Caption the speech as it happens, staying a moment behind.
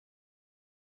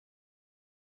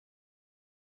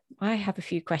I have a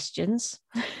few questions.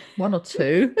 One or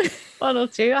two. One or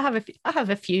two. I have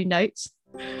a few notes.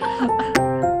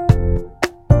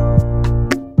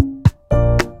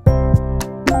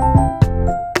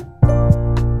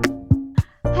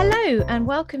 Hello and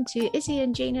welcome to Izzy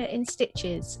and Gina in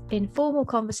Stitches, informal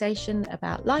conversation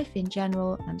about life in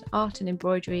general and art and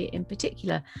embroidery in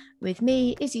particular, with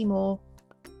me, Izzy Moore.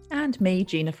 And me,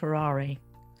 Gina Ferrari.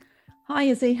 Hi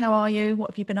Izzy, how are you? What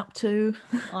have you been up to?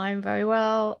 I'm very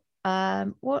well.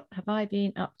 What have I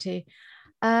been up to?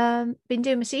 Been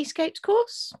doing my Seascapes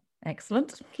course.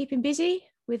 Excellent. Keeping busy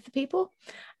with the people.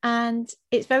 And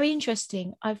it's very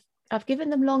interesting. I've given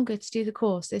them longer to do the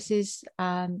course. This is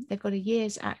they've got a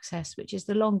year's access, which is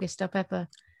the longest I've ever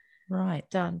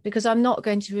done, because I'm not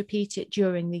going to repeat it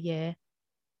during the year.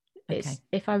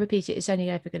 If I repeat it, it's only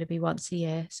ever going to be once a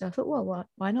year. So I thought, well,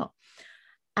 why not?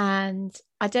 And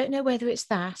I don't know whether it's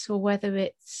that or whether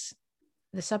it's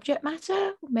the subject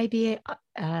matter. Maybe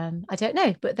I don't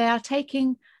know, but they are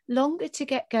taking longer to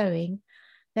get going.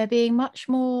 They're being much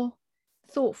more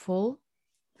thoughtful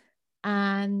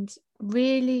and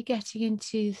really getting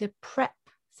into the prep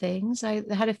things. I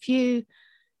had a few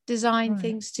design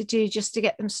things to do just to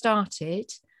get them started,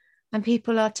 and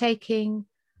people are taking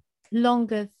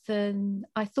longer than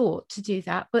I thought to do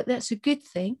that, but that's a good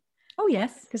thing. Oh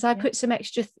yes, because I put some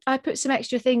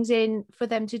extra things in for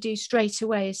them to do straight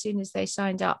away as soon as they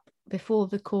signed up before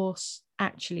the course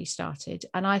actually started,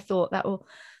 and I thought that will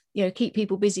keep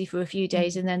people busy for a few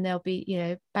days, and then they'll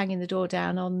be banging the door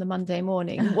down on the Monday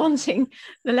morning wanting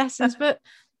the lessons. but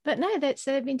no,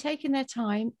 they've been taking their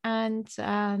time, and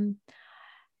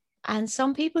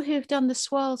some people who have done the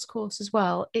swirls course as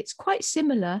well, it's quite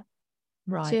similar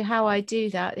to how I do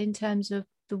that in terms of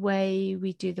the way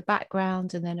we do the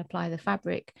background and then apply the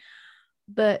fabric,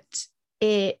 but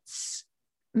it's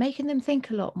making them think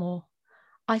a lot more.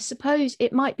 I suppose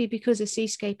it might be because a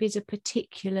seascape is a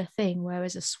particular thing,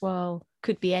 whereas a swirl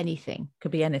could be anything.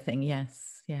 Could be anything,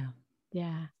 yes. Yeah.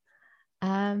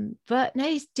 But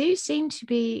they do seem to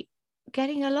be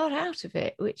getting a lot out of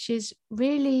it, which is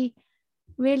really,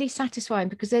 really satisfying,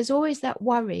 because there's always that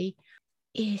worry.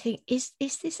 You think, is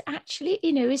this actually,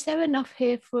 is there enough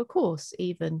here for a course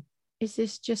even? Is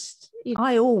this just...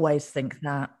 I always think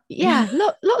that. Yeah,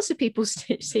 lots of people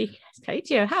see,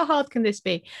 how hard can this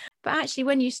be? But actually,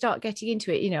 when you start getting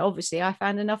into it, obviously I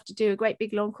found enough to do a great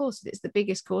big long course. It's the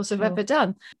biggest course I've ever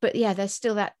done. But yeah, there's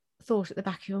still that thought at the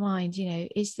back of your mind,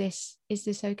 is this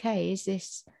okay? Is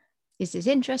this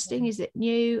interesting? Is it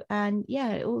new? And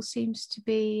yeah, it all seems to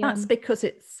be... That's because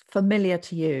it's familiar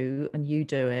to you and you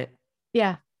do it.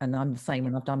 Yeah. And I'm the same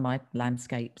when I've done my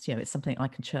landscapes. It's something I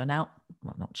can churn out.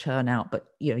 Well, not churn out, but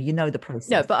you know the process.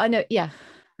 No, but I know, yeah.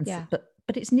 Yeah. So,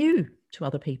 but it's new to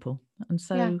other people, and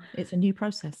so it's a new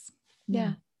process.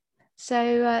 Yeah.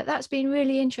 So that's been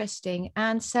really interesting.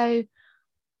 And so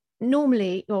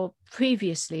normally, or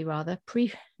previously rather,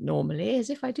 normally, as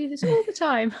if I do this all the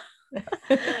time.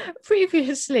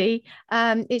 Previously,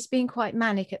 it's been quite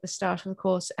manic at the start of the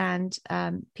course, and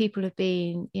people have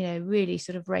been, really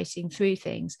sort of racing through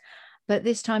things. But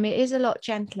this time it is a lot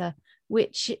gentler,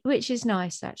 which is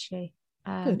nice, actually.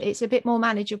 It's a bit more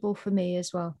manageable for me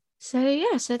as well.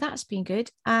 So that's been good,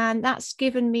 and that's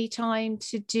given me time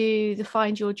to do the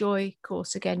Find Your Joy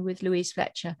course again with Louise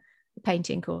Fletcher, the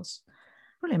painting course.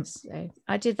 Brilliant. So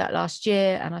I did that last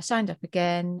year, and I signed up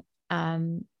again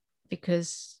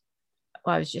because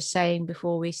I was just saying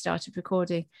before we started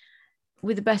recording,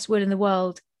 with the best will in the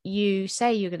world, you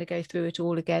say you're going to go through it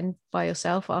all again by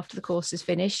yourself after the course is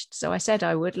finished. So I said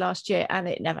I would last year, and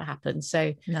it never happened.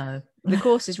 So no, the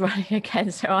course is running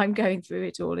again. So I'm going through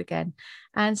it all again.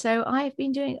 And so I've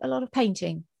been doing a lot of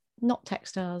painting, not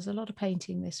textiles, a lot of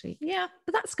painting this week. Yeah,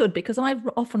 but that's good, because I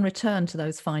often return to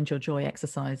those Find Your Joy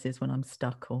exercises when I'm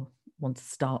stuck or want to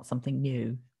start something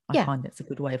new. I find it's a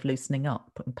good way of loosening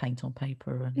up, putting paint on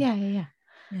paper. And Yeah.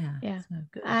 So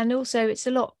good. And also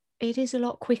it is a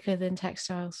lot quicker than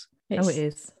textiles. It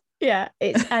is. Yeah,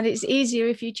 it's easier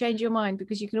if you change your mind,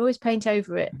 because you can always paint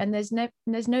over it, and there's no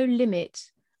limit.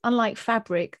 Unlike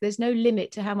fabric, there's no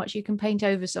limit to how much you can paint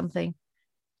over something.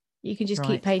 You can just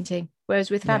keep painting. Whereas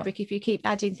with fabric, if you keep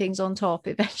adding things on top,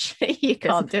 eventually you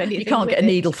can't do anything. You can't get a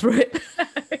needle through it.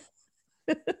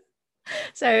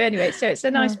 So anyway, it's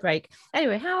a nice break.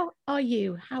 Anyway, how are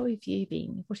you? How have you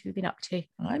been? What have you been up to?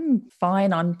 I'm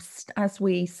fine. As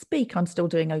we speak, I'm still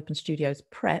doing Open Studios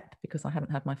prep, because I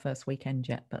haven't had my first weekend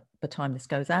yet. But by the time this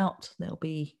goes out, there'll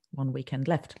be one weekend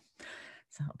left.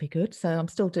 So that'll be good. So I'm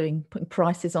still putting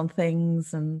prices on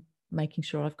things and making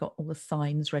sure I've got all the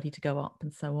signs ready to go up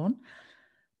and so on.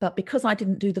 But because I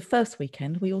didn't do the first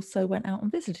weekend, we also went out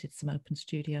and visited some Open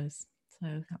Studios.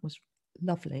 So that was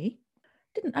lovely.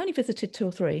 Didn't only visited 2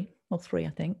 or 3, or 3, I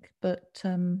think, but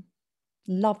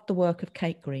loved the work of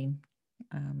Kate Green,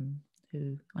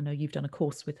 who I know you've done a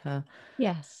course with her.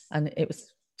 Yes. And it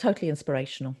was totally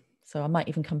inspirational. So I might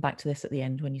even come back to this at the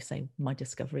end when you say my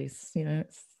discoveries,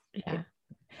 it's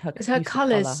because her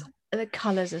colours, the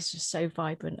colours are just so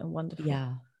vibrant and wonderful.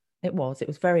 Yeah, it was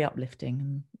very uplifting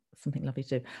and something lovely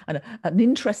to do. And an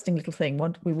interesting little thing,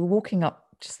 we were walking up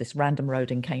just this random road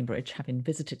in Cambridge, having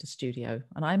visited a studio,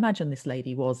 and I imagine this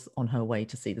lady was on her way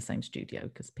to see the same studio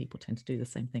because people tend to do the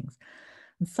same things.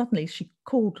 And suddenly she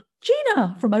called,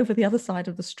 "Gina," from over the other side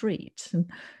of the street.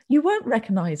 "And you won't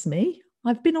recognise me.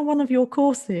 I've been on one of your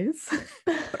courses,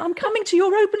 but I'm coming to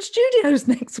your open studios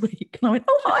next week." And I went,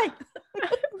 "Oh, hi."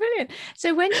 Brilliant.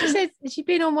 So when she said she'd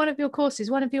been on one of your courses,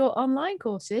 one of your online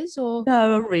courses, or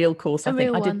no, a real course, I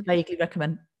think. I one. did vaguely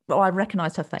recommend. Well, I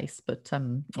recognised her face, but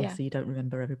obviously you don't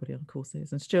remember everybody on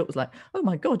courses. And Stuart was like, "Oh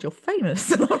my God, you're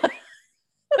famous."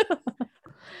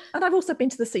 And I've also been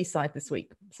to the seaside this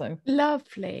week. So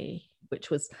lovely. Which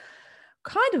was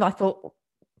kind of, I thought,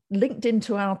 linked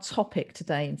into our topic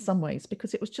today in some ways,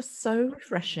 because it was just so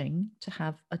refreshing to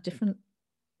have a different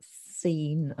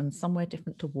scene and somewhere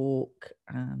different to walk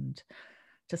and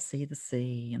to see the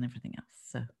sea and everything else.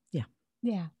 So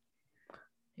yeah,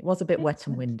 it was a bit wet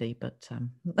and windy, but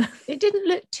it didn't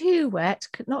look too wet,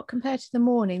 not compared to the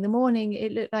morning.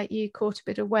 It looked like you caught a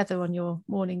bit of weather on your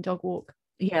morning dog walk.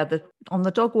 Yeah, on the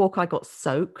dog walk I got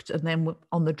soaked, and then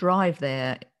on the drive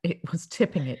there it was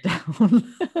tipping it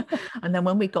down. And then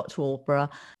when we got to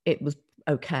Aldborough it was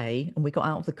okay, and we got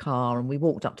out of the car and we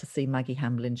walked up to see Maggie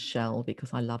Hamlin's Shell,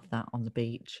 because I love that on the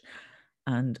beach.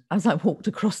 And as I walked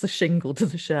across the shingle to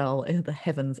the Shell, the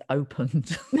heavens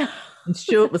opened. And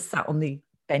Stuart was sat on the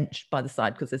bench by the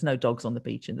side, because there's no dogs on the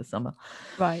beach in the summer.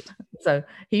 Right. So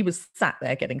he was sat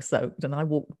there getting soaked, and I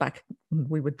walked back and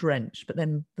we were drenched. But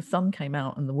then the sun came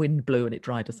out and the wind blew and it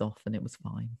dried us off, and it was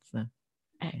fine. So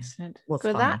excellent. Yeah, it was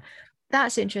fun.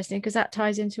 That's interesting, because that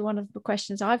ties into one of the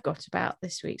questions I've got about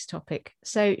this week's topic.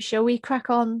 So shall we crack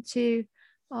on to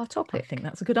our topic? I think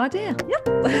that's a good idea. Yep.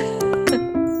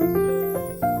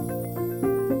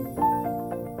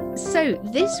 So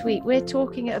this week we're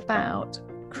talking about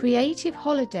creative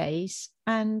holidays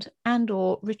and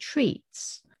or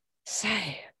retreats. So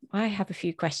I have a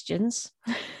few questions.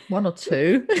 One or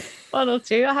two.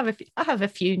 I have a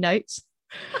few notes.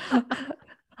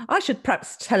 I should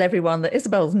perhaps tell everyone that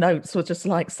Isabel's notes were just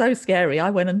like so scary. I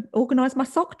went and organised my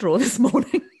sock drawer this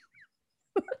morning.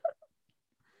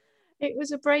 It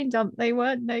was a brain dump. They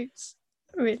weren't notes,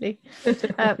 really.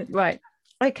 Right.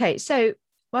 Okay. So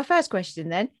my first question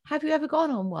then, have you ever gone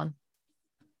on one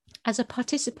as a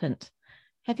participant?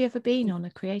 Have you ever been on a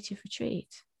creative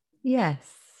retreat?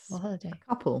 Yes. Or holiday? A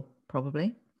couple,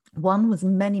 probably. One was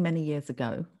many, many years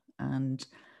ago, and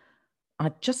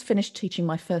I'd just finished teaching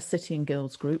my first City and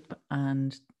Guilds group,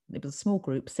 and it was a small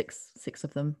group, six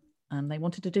of them, and they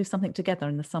wanted to do something together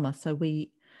in the summer. So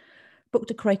we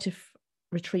booked a creative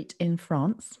retreat in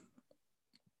France,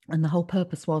 and the whole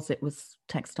purpose was it was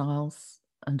textiles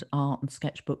and art and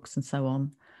sketchbooks and so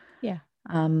on. Yeah.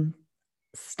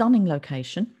 Stunning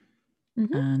location.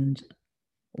 Mm-hmm. And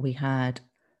we had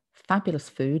fabulous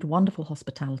food, wonderful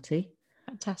hospitality.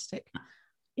 Fantastic.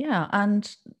 Yeah,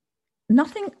 and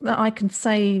nothing that I can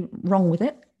say wrong with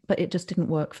it, but it just didn't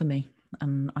work for me.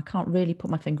 And I can't really put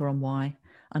my finger on why.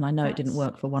 And I know it didn't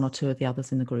work for one or two of the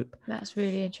others in the group. That's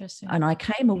really interesting. And I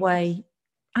came away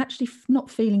actually not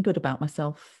feeling good about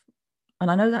myself. And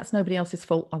I know that's nobody else's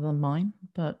fault other than mine,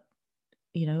 but,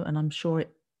 and I'm sure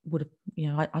it would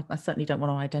have, I certainly don't want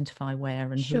to identify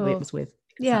where and who it was with,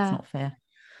 because that's not fair.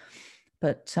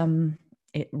 But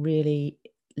it really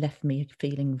left me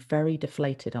feeling very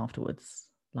deflated afterwards.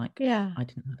 Like I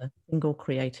didn't have a single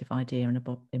creative idea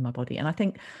in my body. And I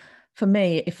think for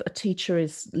me, if a teacher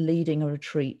is leading a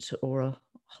retreat or a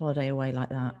holiday away like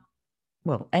that,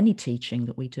 well, any teaching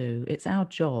that we do, it's our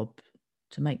job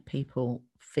to make people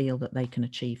feel that they can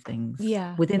achieve things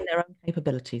within their own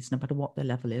capabilities, no matter what their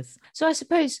level is. So I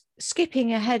suppose,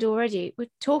 skipping ahead already, we're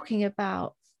talking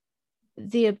about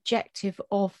the objective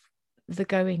of the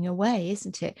going away,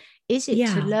 isn't it? Is it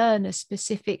to learn a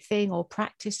specific thing or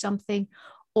practice something,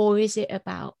 or is it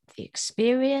about the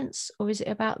experience, or is it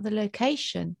about the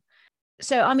location?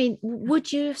 So, I mean,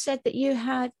 would you have said that you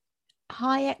had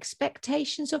high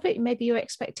expectations of it? Maybe your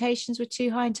expectations were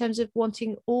too high in terms of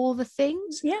wanting all the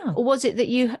things. Or was it that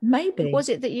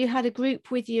you had a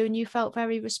group with you and you felt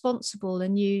very responsible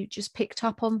and you just picked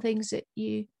up on things that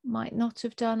you might not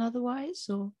have done otherwise?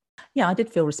 Or I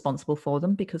did feel responsible for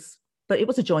them, but it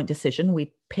was a joint decision.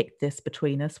 We picked this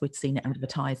between us. We'd seen it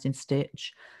advertised in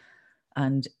Stitch.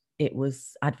 and it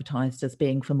was advertised as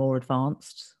being for more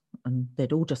advanced, and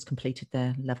they'd all just completed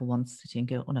their level 1 City and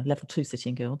Guild, or no, level 2 City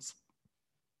and Guilds.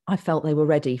 I felt they were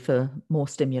ready for more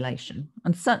stimulation,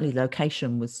 and certainly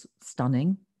location was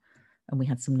stunning, and we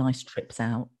had some nice trips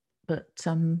out. But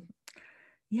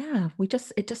yeah,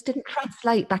 it just didn't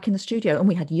translate back in the studio, and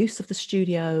we had use of the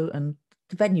studio, and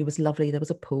the venue was lovely. There was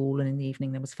a pool, and in the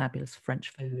evening there was fabulous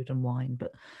French food and wine.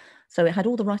 But so it had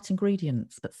all the right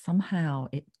ingredients, but somehow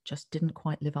it just didn't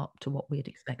quite live up to what we had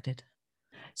expected.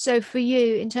 So for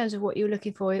you, in terms of what you were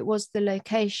looking for, it was the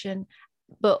location,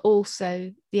 but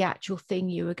also the actual thing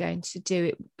you were going to do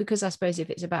it, because I suppose if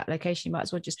it's about location, you might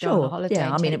as well just go on a holiday.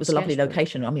 Yeah, I mean, it was a lovely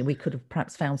location. I mean, we could have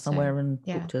perhaps found somewhere and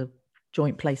booked a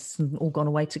joint place and all gone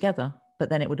away together. But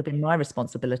then it would have been my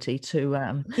responsibility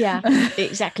to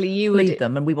exactly. You lead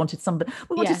them, and we wanted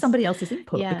somebody else's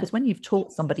input, because when you've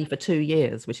taught somebody for 2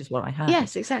 years, which is what I had,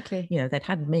 yes, exactly, they'd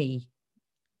had me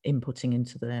inputting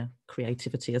into their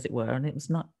creativity, as it were, and it was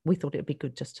not. We thought it would be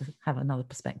good just to have another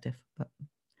perspective,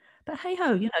 but hey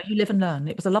ho, you live and learn.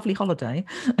 It was a lovely holiday.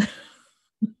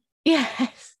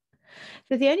 Yes.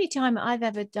 So the only time I've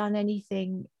ever done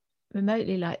anything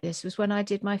remotely like this was when I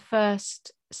did my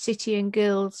first City and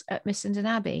Guilds at Missenden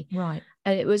Abbey. Right.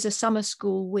 And it was a summer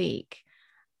school week.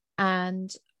 And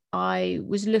I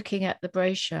was looking at the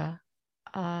brochure.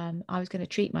 I was going to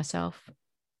treat myself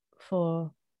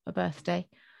for a birthday.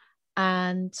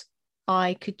 And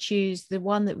I could choose the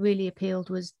one that really appealed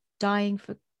was Dying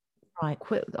for... Right.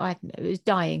 I don't know, it was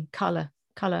Dying, colour.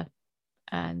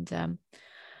 And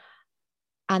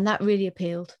that really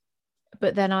appealed.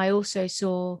 But then I also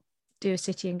saw Do a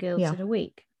City and Guilds in a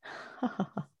week.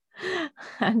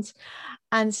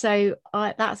 and so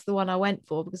that's the one I went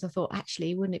for, because I thought,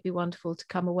 actually, wouldn't it be wonderful to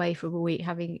come away from a week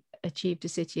having achieved a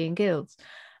City and Guilds?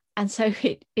 And so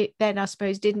it then, I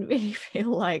suppose, didn't really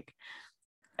feel like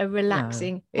a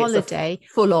relaxing holiday.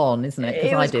 Full on, isn't it?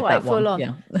 It was quite full on.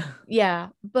 Yeah. Yeah.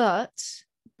 But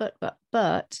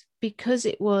because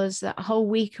it was that whole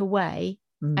week away,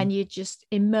 and you're just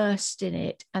immersed in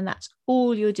it, and that's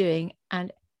all you're doing,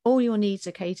 and all your needs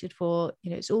are catered for,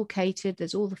 it's all catered,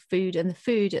 there's all the food, and the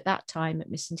food at that time at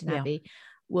Missenden Abbey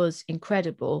was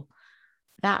incredible.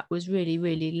 That was really,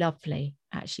 really lovely,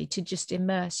 actually, to just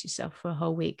immerse yourself for a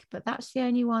whole week. But that's the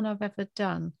only one I've ever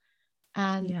done,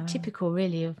 and typical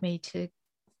really of me to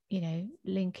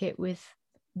link it with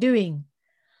doing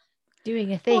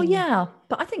a thing. Well, yeah,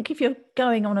 but I think if you're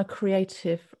going on a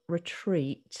creative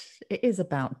retreat, it is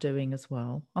about doing as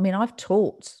well. I mean, I've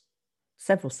taught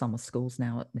several summer schools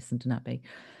now at Missenden Abbey,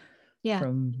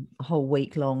 from a whole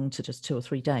week long to just 2 or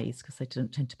 3 days, because they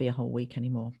don't tend to be a whole week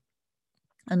anymore.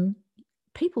 And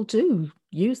people do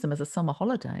use them as a summer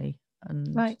holiday,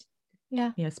 and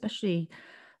especially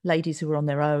ladies who are on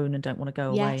their own and don't want to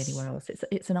go away anywhere else.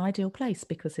 It's an ideal place,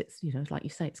 because it's like you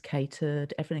say, it's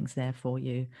catered, everything's there for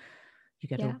you. You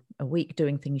get a week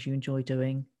doing things you enjoy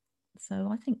doing. So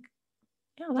I think,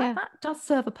 that does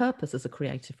serve a purpose as a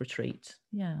creative retreat.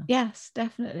 Yeah. Yes,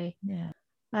 definitely. Yeah.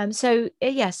 So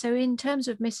in terms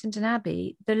of Missenden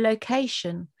Abbey, the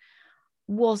location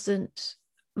wasn't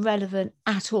relevant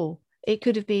at all. It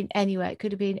could have been anywhere. It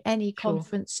could have been any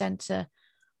conference centre,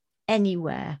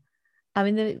 anywhere. I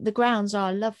mean, the grounds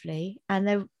are lovely, and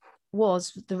there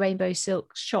was the Rainbow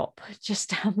Silk shop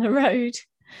just down the road.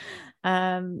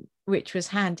 Which was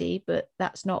handy, but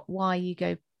that's not why you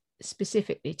go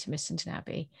specifically to Missenden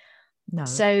Abbey. No.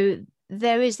 So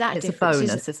there is that difference. It's a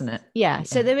bonus, isn't it? Yeah.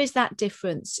 So there is that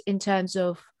difference in terms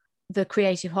of the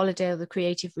creative holiday or the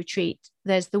creative retreat.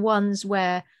 There's the ones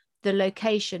where the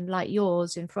location, like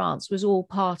yours in France, was all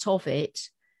part of it,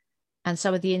 and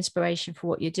some of the inspiration for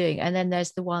what you're doing. And then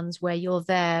there's the ones where you're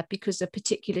there because a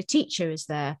particular teacher is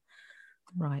there.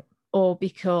 Right. Or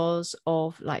because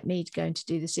of, like me, going to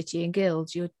do the City and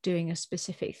Guilds, you're doing a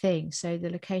specific thing. So the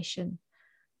location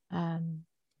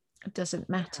doesn't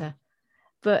matter.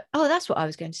 But, that's what I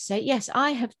was going to say. Yes,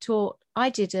 I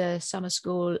did a summer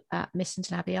school at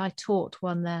Missenden Abbey. I taught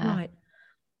one there. Right.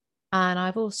 And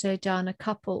I've also done a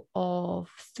couple of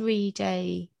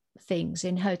 3-day things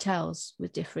in hotels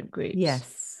with different groups.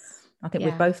 Yes. I think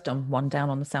we've both done one down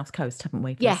on the South Coast, haven't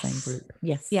we? For the same group.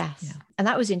 Yes. Yeah. And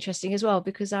that was interesting as well,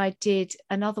 because I did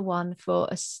another one for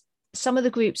some of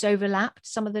the groups overlapped.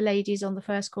 Some of the ladies on the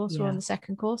first course were on the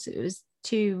second course. It was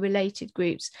 2 related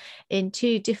groups in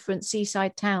 2 different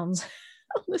seaside towns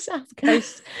on the South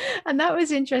Coast. And that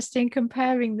was interesting,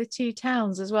 comparing the 2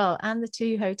 towns as well, and the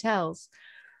 2 hotels.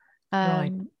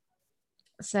 Right.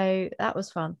 So that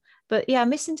was fun. But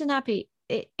Missenden Abbey,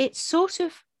 it's sort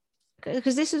of,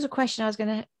 because this is a question I was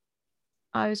going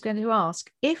to ask.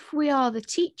 If we are the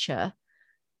teacher,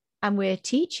 and we're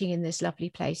teaching in this lovely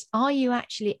place, are you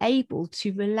actually able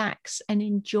to relax and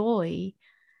enjoy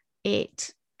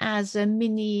it as a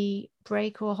mini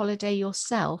break or holiday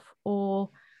yourself, or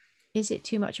is it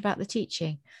too much about the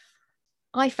teaching?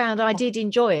 I found I did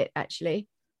enjoy it, actually.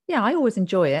 Yeah, I always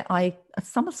enjoy it.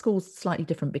 Summer school's slightly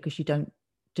different because you don't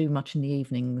do much in the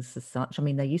evenings as such. I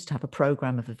mean, they used to have a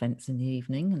program of events in the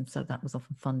evening, and so that was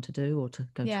often fun to do, or to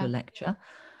go to a lecture.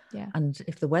 Yeah. And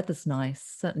if the weather's nice,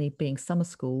 certainly being summer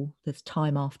school, there's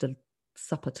time after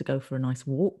supper to go for a nice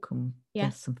walk, and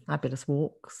there's some fabulous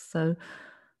walks. So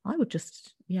I would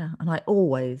just, and I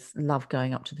always love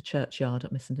going up to the churchyard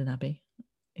at Missenden Abbey.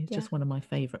 It's just one of my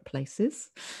favourite places.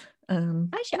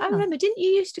 Actually, I remember, didn't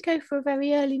you used to go for a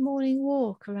very early morning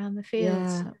walk around the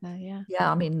fields up there?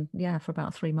 Yeah, I mean, for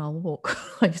about a 3-mile walk.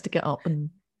 I used to get up and,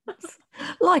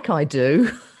 like I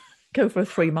do, go for a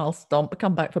 3-mile stomp,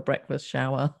 come back for breakfast,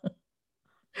 shower,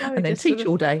 and then teach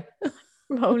all day.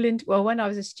 Roll into, well, when I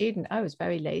was a student, I was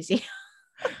very lazy.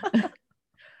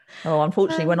 Oh,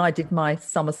 unfortunately, when I did my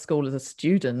summer school as a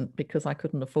student, because I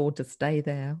couldn't afford to stay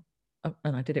there,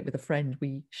 and I did it with a friend,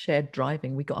 we shared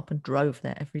driving. We got up and drove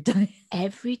there every day.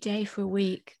 Every day for a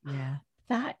week. Yeah.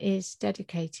 That is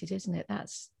dedicated, isn't it?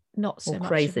 That's not so much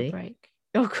crazy. of a break.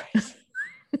 Oh, crazy.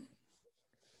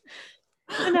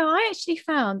 No, I actually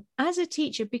found as a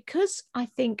teacher, because I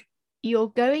think you're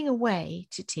going away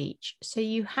to teach, so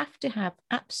you have to have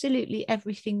absolutely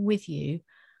everything with you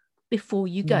before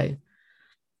you go.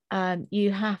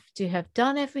 You have to have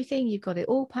done everything. You've got it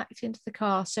all packed into the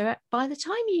car. So by the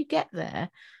time you get there,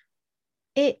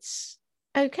 it's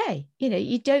okay.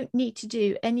 You don't need to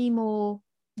do any more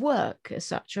work as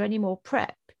such, or any more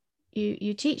prep.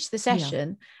 You teach the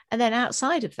session, and then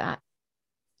outside of that,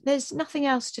 there's nothing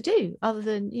else to do other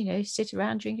than, sit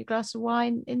around, drink a glass of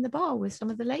wine in the bar with some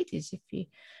of the ladies if you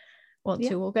want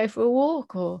to, or go for a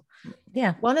walk, or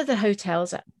one of the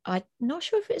hotels. I'm not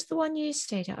sure if it's the one you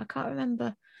stayed at. I can't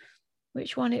remember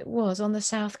which one it was on the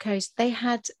south coast. They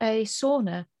had a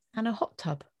sauna and a hot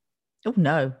tub. Oh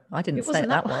no, I didn't stay at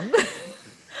that one.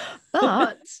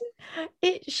 But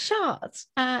it shut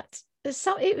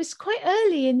it was quite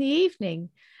early in the evening.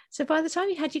 So by the time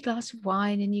you had your glass of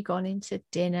wine and you'd gone into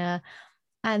dinner,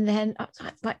 and then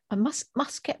I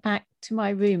must get back to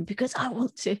my room because I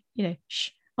want to, I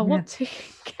want to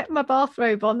get my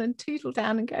bathrobe on and toodle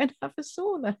down and go and have a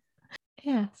sauna.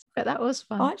 Yes, but that was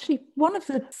fun. Actually, one of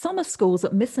the summer schools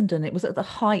at Missenden, it was at the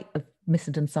height of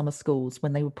Missenden summer schools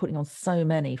when they were putting on so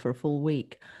many for a full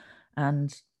week.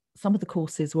 And some of the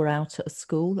courses were out at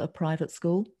a private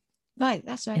school. Right,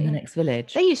 that's right. In the next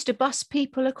village. They used to bus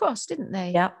people across, didn't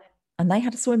they? Yeah. And they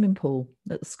had a swimming pool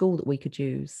at the school that we could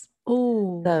use.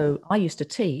 Oh. So I used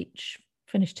to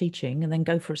finish teaching, and then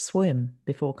go for a swim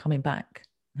before coming back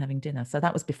and having dinner. So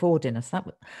that was before dinner.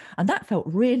 So that felt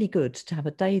really good to have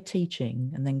a day of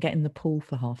teaching and then get in the pool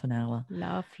for half an hour.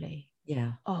 Lovely.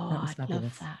 Yeah. Oh, I'd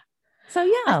love that. So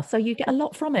so you get a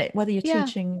lot from it, whether you're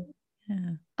teaching.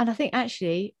 Yeah. And I think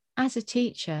actually, as a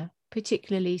teacher,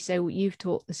 particularly, so you've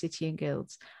taught the City and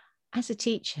Guilds, as a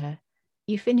teacher,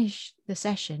 you finish the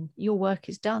session, your work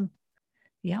is done.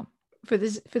 Yeah. For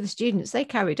the students, they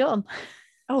carried on.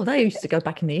 Oh, they used to go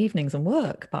back in the evenings and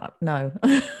work, but no.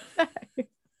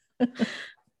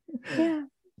 Yeah.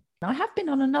 I have been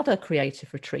on another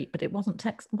creative retreat, but it wasn't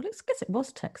I guess it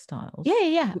was textiles.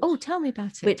 Yeah. Oh, tell me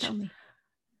about it. Tell me.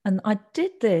 And I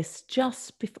did this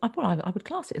just before. I would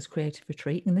class it as creative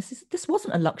retreat, and this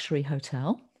wasn't a luxury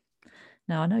hotel.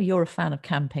 Now I know you're a fan of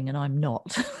camping, and I'm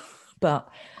not, but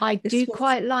I do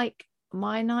quite like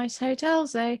my nice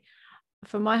hotels. Though,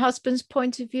 from my husband's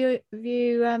point of view,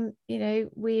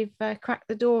 we've cracked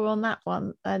the door on that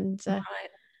one, and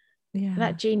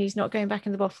that genie's not going back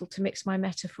in the bottle to mix my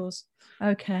metaphors.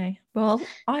 Okay, well,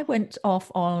 I went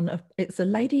off on it's a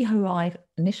lady who I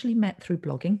initially met through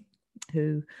blogging,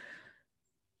 who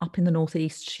up in the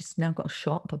northeast, she's now got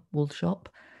a wool shop,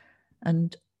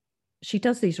 and she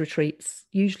does these retreats,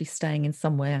 usually staying in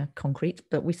somewhere concrete,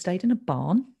 but we stayed in a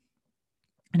barn,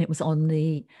 and it was on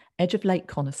the edge of Lake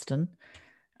Coniston.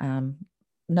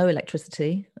 No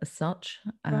electricity as such,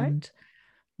 and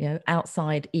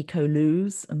outside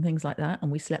eco-loos and things like that,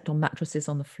 and we slept on mattresses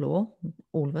on the floor,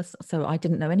 all of us. So I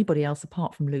didn't know anybody else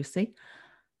apart from Lucy,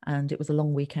 and it was a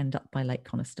long weekend up by Lake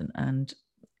Coniston, and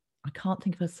I can't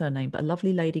think of her surname, but a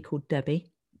lovely lady called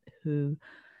Debbie who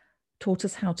taught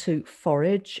us how to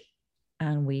forage,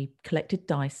 and we collected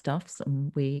dye stuffs,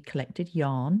 and we collected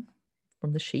yarn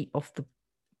from the sheet off the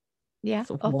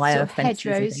sort of wire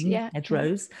fences,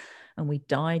 hedgerows, and we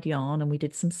dyed yarn, and we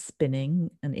did some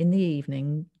spinning. And in the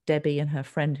evening, Debbie and her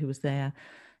friend who was there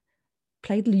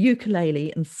played the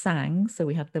ukulele and sang.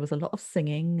 So there was a lot of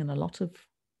singing and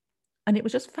and it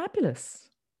was just fabulous.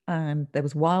 And there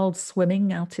was wild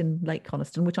swimming out in Lake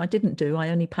Coniston, which I didn't do. I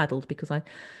only paddled because I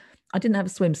didn't have a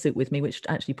swimsuit with me, which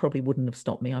actually probably wouldn't have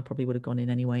stopped me. I probably would have gone in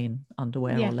anyway in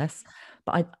underwear or less.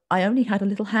 But I only had a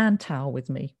little hand towel with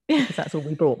me because that's all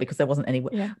we brought, because there wasn't any.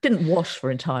 Didn't wash for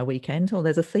an entire weekend. Oh,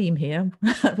 there's a theme here.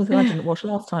 I didn't wash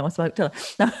last time I spoke to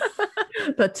her.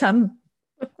 But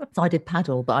so I did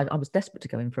paddle, but I was desperate to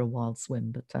go in for a wild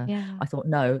swim. But I thought,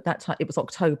 no, it was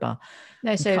October.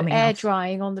 No, so air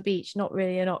drying on the beach, not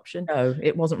really an option. No,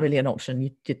 it wasn't really an option.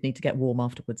 You did need to get warm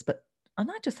afterwards. And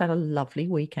I just had a lovely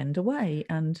weekend away.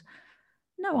 And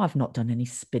no, I've not done any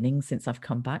spinning since I've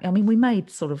come back. I mean, we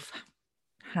made I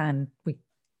can't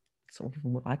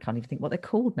even think what they're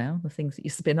called now, the things that you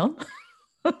spin on.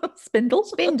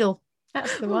 Spindle.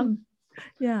 That's the one.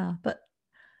 Yeah,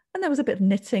 and there was a bit of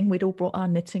knitting. We'd all brought our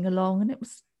knitting along, and it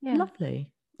was lovely.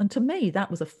 And to me, that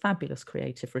was a fabulous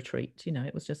creative retreat.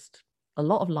 It was just a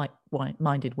lot of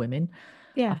like-minded women.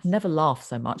 Yeah, I've never laughed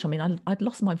so much. I mean, I'd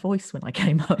lost my voice when I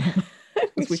came home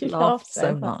because we laughed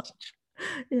so much.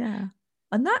 Yeah,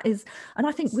 and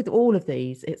I think with all of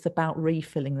these, it's about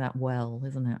refilling that well,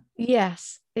 isn't it?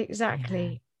 Yes, exactly.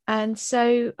 Yeah. And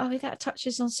so, that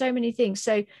touches on so many things.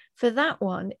 So for that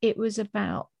one, it was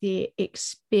about the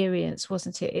experience,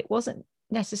 wasn't it? It wasn't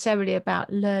necessarily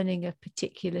about learning a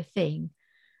particular thing.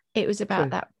 It was about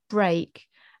that break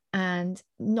and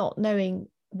not knowing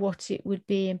what it would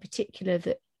be in particular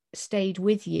that stayed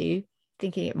with you,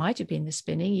 thinking it might have been the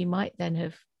spinning. You might then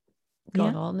have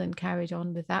gone on and carried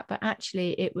on with that. But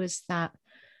actually, it was that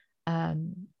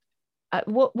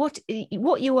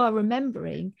what you are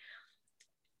remembering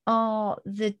are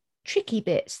the tricky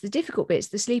bits, the difficult bits,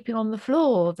 the sleeping on the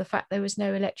floor, the fact there was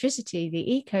no electricity,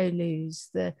 the eco-loos,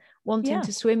 the wanting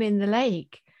to swim in the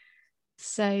lake.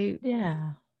 So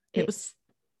it was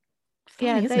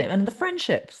funny, isn't it? And the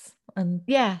friendships and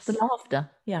the laughter.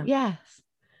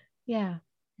 Yeah.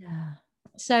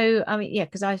 So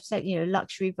because I've said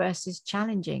luxury versus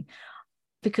challenging,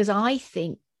 because I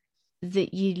think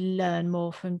that you learn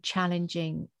more from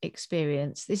challenging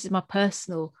experience. This is my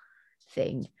personal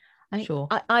thing.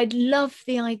 I'd love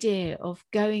the idea of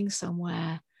going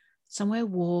somewhere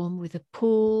warm with a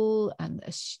pool and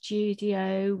a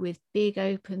studio with big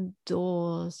open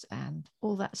doors and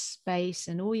all that space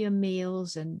and all your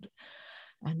meals and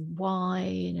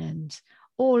wine and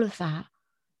all of that.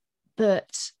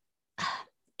 But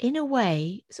in a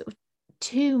way, sort of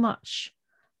too much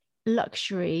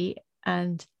luxury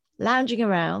and lounging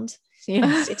around,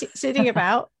 sitting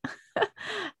about.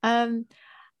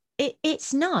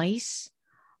 It's nice,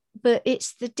 but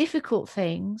it's the difficult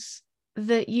things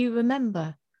that you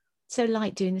remember. So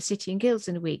like doing the City and Guilds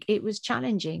in a week, it was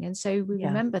challenging. And so we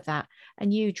remember that.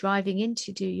 And you driving in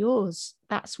to do yours,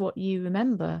 that's what you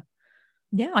remember.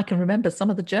 Yeah, I can remember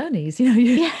some of the journeys,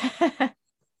 Yeah.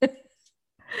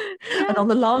 And on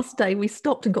the last day, we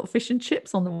stopped and got fish and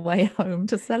chips on the way home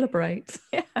to celebrate.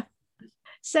 Yeah.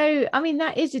 So,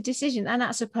 that is a decision, and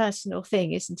that's a personal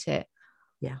thing, isn't it?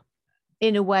 Yeah.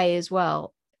 In a way as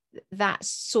well. That's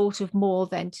sort of more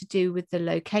than to do with the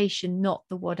location, not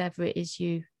the whatever it is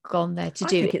you've gone there to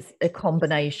do. I think it's a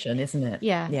combination, isn't it?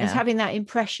 Yeah. It's having that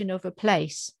impression of a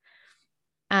place.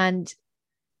 And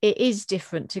it is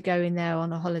different to going there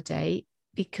on a holiday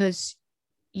because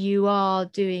you are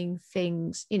doing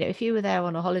things, if you were there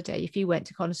on a holiday, if you went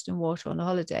to Coniston Water on a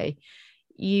holiday,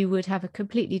 you would have a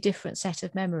completely different set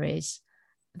of memories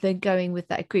than going with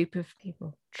that group of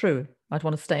people. True. I'd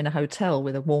want to stay in a hotel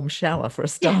with a warm shower for a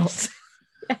start.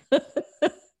 Yes.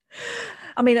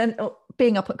 And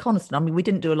being up at Coniston, we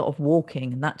didn't do a lot of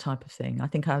walking and that type of thing. I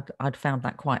think I'd found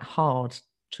that quite hard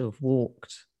to have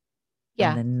walked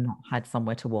and then not had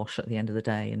somewhere to wash at the end of the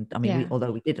day. And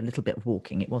although we did a little bit of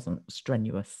walking, it wasn't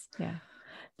strenuous. Yeah.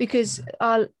 Because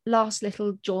our last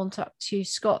little jaunt up to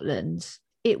Scotland,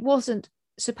 it wasn't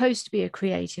supposed to be a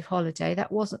creative holiday.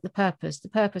 That wasn't the purpose. The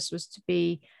purpose was to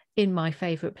be in my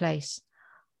favorite place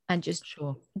and just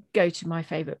go to my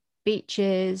favorite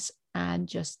beaches and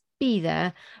just be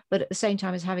there, but at the same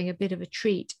time as having a bit of a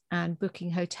treat and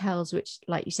booking hotels, which,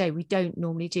 like you say, we don't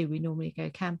normally do. We normally go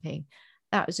camping.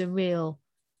 That was a real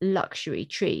luxury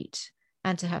treat,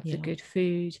 and to have the good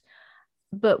food.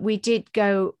 But we did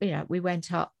go, we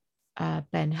went up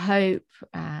Ben Hope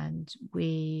and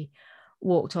we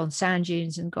walked on sand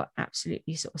dunes and got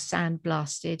absolutely sort of sand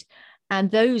blasted. And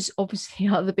those obviously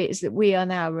are the bits that we are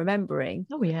now remembering.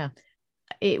 Oh, yeah.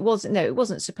 It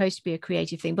wasn't supposed to be a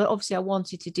creative thing, but obviously I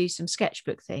wanted to do some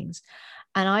sketchbook things.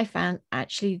 And I found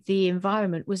actually the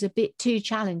environment was a bit too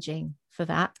challenging for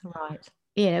that. Right.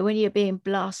 when you're being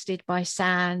blasted by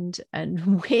sand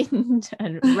and wind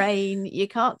and rain, you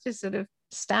can't just sort of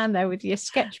stand there with your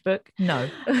sketchbook. No.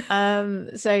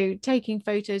 So taking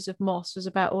photos of moss was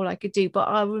about all I could do. But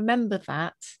I remember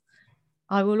that.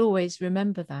 I will always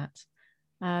remember that.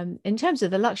 In terms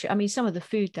of the luxury, I mean, some of the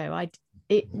food though,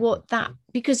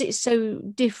 because it's so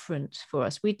different for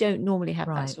us. We don't normally have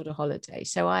that sort of holiday.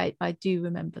 So I do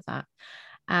remember that.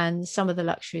 And some of the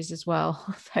luxuries as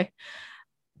well. So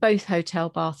both hotel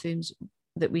bathrooms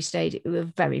that we stayed in were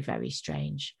very, very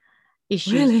strange.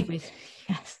 Issues with,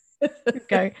 yes,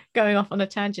 going off on a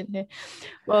tangent here.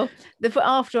 Well,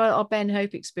 after our Ben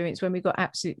Hope experience, when we got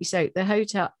absolutely soaked, the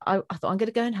hotel, I thought, I'm going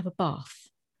to go and have a bath.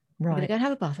 Right. I'm going to go and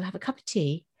have a bath. We'll have a cup of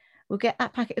tea. We'll get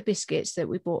that packet of biscuits that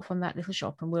we bought from that little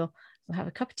shop, and we'll have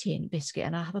a cup of tea and a biscuit,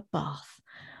 and I'll have a bath.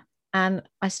 And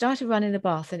I started running the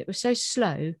bath, and it was so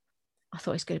slow. I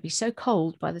thought it's going to be so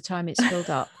cold by the time it's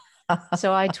filled up.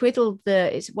 So I twiddled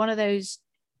it's one of those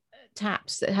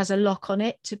taps that has a lock on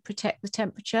it to protect the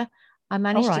temperature. I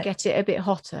managed to get it a bit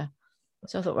hotter.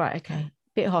 So I thought, right, okay, a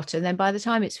bit hotter. And then by the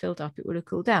time it's filled up, it would have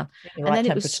cooled down. And then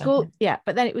it was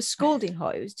but then it was scalding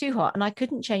hot. It was too hot. And I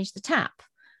couldn't change the tap.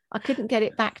 I couldn't get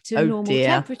it back to normal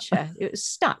temperature. It was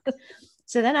stuck.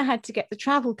 So then I had to get the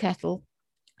travel kettle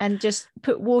and just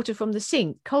put water from the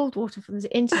sink, cold water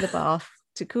into the bath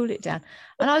to cool it down.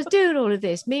 And I was doing all of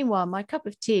this. Meanwhile, my cup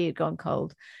of tea had gone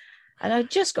cold. And I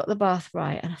just got the bath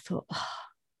right. And I thought,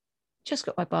 just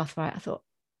got my bath right. I thought,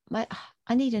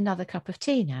 I need another cup of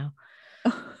tea now.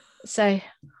 So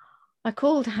I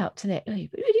called out to Nick,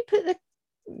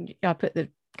 I put the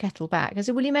kettle back. I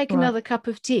said, will you make another cup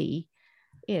of tea,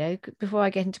 before I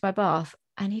get into my bath?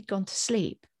 And he'd gone to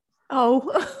sleep.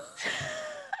 Oh.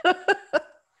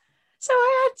 So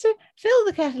I had to fill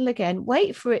the kettle again,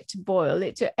 wait for it to boil.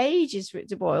 It took ages for it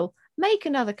to boil, make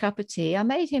another cup of tea. I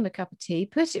made him a cup of tea,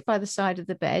 put it by the side of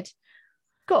the bed,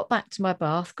 got back to my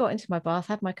bath, got into my bath,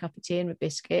 had my cup of tea and a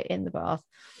biscuit in the bath.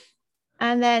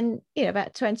 And then,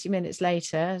 about 20 minutes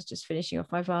later, I was just finishing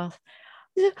off my bath.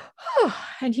 He said,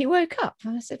 and he woke up.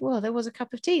 And I said, well, there was a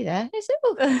cup of tea there. And he said,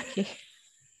 well, thank you.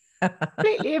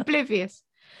 Completely oblivious.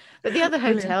 But the other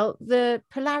hotel, the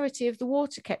polarity of the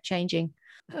water kept changing.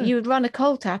 You would run a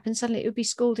cold tap and suddenly it would be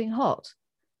scalding hot.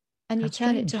 And you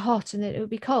turn it to hot and then it would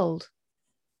be cold,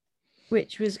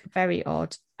 which was very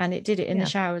odd. And it did it in the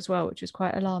shower as well, which was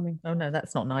quite alarming. Oh, no,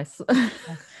 that's not nice.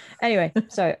 Anyway,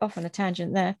 so off on a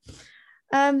tangent there.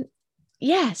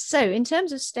 So in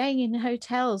terms of staying in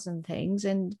hotels and things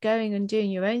and going and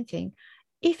doing your own thing,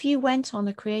 if you went on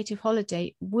a creative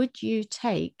holiday, would you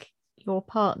take your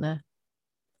partner?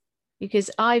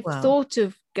 Because I've thought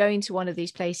of going to one of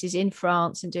these places in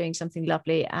France and doing something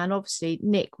lovely. And obviously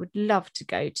Nick would love to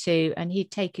go too, and he'd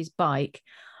take his bike.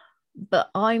 But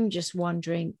I'm just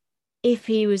wondering if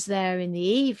he was there in the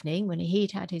evening when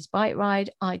he'd had his bike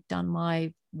ride, I'd done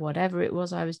my whatever it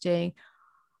was I was doing.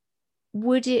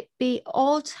 Would it be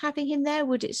odd having him there?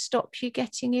 Would it stop you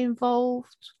getting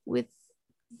involved with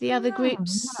the other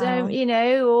groups?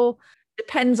 Or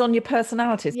depends on your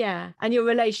personalities. Yeah, and your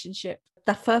relationship.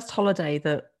 That first holiday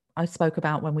that I spoke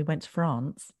about when we went to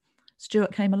France,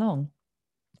 Stuart came along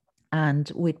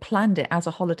and we'd planned it as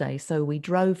a holiday. So we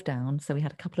drove down. So we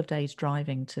had a couple of days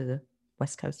driving to the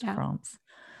west coast of France.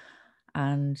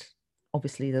 And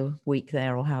obviously the week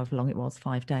there, or however long it was,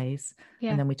 5 days.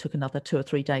 And then we took another 2 or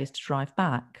 3 days to drive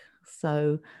back.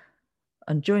 So,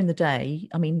 and during the day,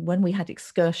 I mean, when we had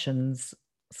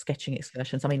sketching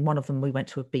excursions, I mean, one of them we went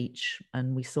to a beach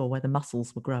and we saw where the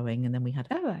mussels were growing, and then we had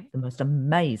the most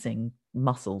amazing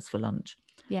mussels for lunch.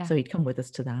 So he'd come with us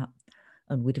to that,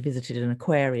 and we'd visited an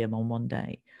aquarium on one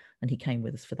day, and he came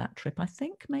with us for that trip, I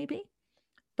think, maybe.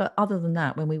 But other than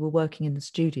that, when we were working in the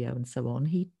studio and so on,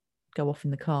 he'd go off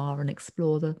in the car and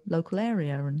explore the local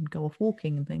area and go off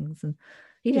walking and things, and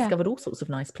he discovered all sorts of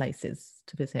nice places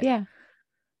to visit.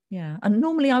 And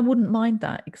normally I wouldn't mind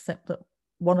that, except that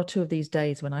 1 or 2 of these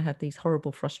days when I had these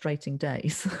horrible, frustrating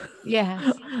days,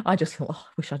 I just thought, I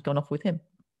wish I'd gone off with him.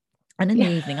 And in the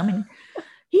evening, I mean,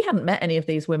 he hadn't met any of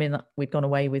these women that we'd gone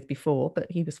away with before, but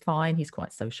he was fine. He's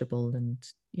quite sociable, and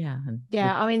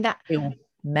I mean, that we all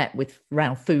met with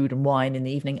round food and wine in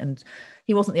the evening, and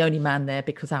he wasn't the only man there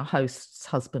because our host's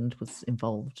husband was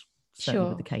involved, certainly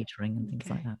with the catering and things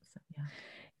like that. So,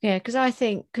 because I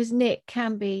think, because Nick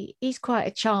he's quite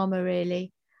a charmer,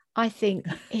 really. I think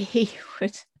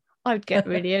I'd get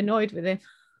really annoyed with him.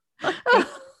 I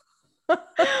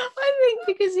think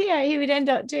because he would end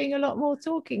up doing a lot more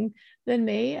talking than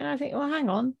me, and I think, well, hang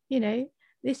on,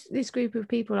 this group of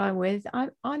people I'm with,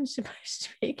 I'm supposed to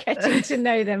be getting to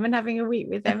know them and having a week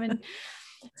with them, and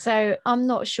so I'm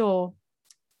not sure.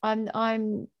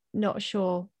 I'm not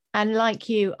sure. And like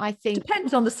you, I think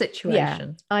depends on the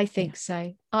situation. I think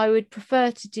so. I would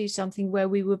prefer to do something where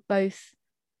we were both,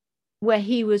 where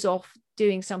he was off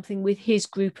doing something with his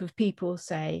group of people,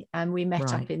 say, and we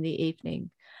met up in the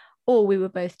evening, or we were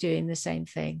both doing the same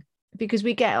thing, because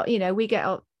we get, we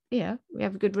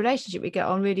have a good relationship. We get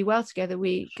on really well together.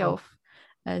 We go off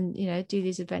and, do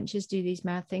these adventures, do these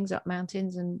mad things up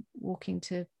mountains and walking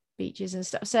to beaches and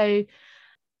stuff. So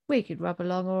we could rub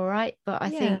along all right. But I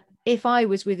think if I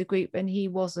was with a group and he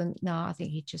wasn't, no, I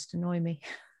think he'd just annoy me.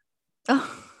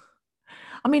 Oh,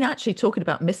 I mean, actually talking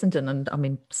about Missenden, and I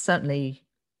mean, certainly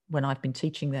when I've been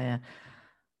teaching there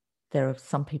are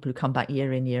some people who come back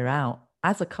year in, year out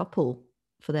as a couple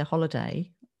for their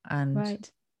holiday, and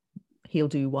he'll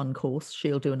do one course,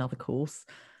 she'll do another course.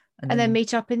 And then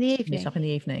meet up in the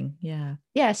evening. Yeah.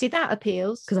 Yeah. See, that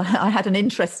appeals. Because I had an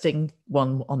interesting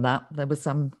one on that. There was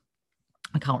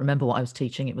I can't remember what I was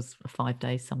teaching. It was a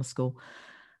 5-day summer school.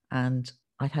 And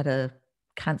I had a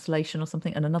cancellation or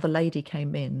something. And another lady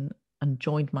came in and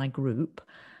joined my group.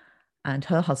 And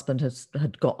her husband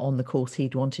had got on the course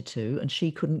he'd wanted to. And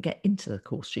she couldn't get into the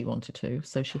course she wanted to.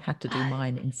 So she had to do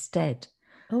mine instead.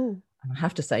 Oh. And I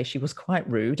have to say, she was quite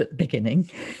rude at the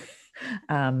beginning.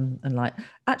 And like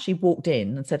actually walked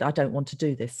in and said, I don't want to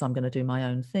do this, so I'm going to do my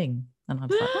own thing. And I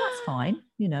was like, well, that's fine,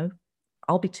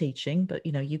 I'll be teaching, but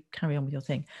you carry on with your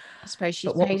thing. I suppose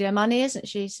she's paid her money, isn't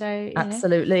she? So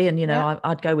absolutely. And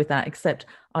I'd go with that, except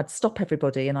I'd stop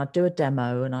everybody and I'd do a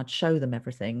demo and I'd show them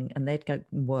everything, and they'd go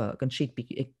and work, and she'd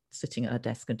be sitting at her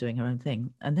desk and doing her own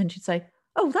thing. And then she'd say,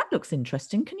 oh, that looks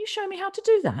interesting, can you show me how to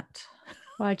do that?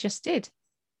 Well, I just did.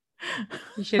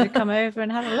 You should have come over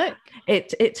and had a look.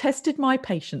 It tested my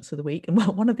patience for the week. And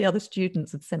one of the other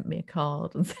students had sent me a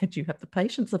card and said, you have the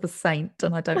patience of a saint,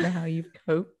 and I don't know how you've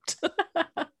coped.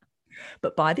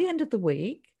 But by the end of the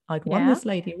week, I'd won this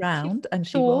lady round, and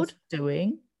she was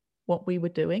doing what we were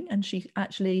doing. And she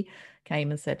actually came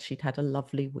and said she'd had a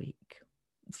lovely week.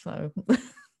 So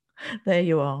there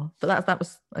you are. But that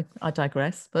was, I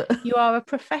digress. But you are a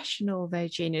professional, though,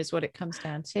 Gina, is what it comes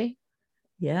down to.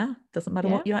 Yeah, doesn't matter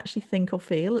what you actually think or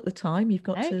feel at the time. You've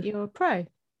got to. You're a pro.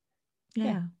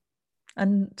 Yeah.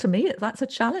 And to me, that's a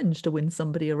challenge to win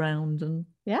somebody around. And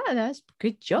that's a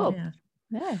good job.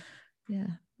 Yeah.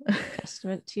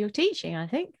 Testament to your teaching, I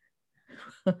think.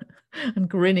 And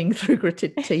grinning through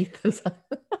gritted teeth. Yes,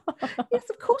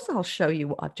 of course I'll show you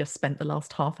what I've just spent the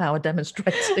last half hour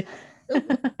demonstrating.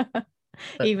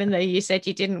 Even though you said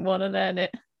you didn't want to learn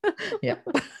it. Yeah.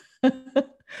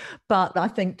 But I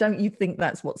think, don't you think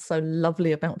that's what's so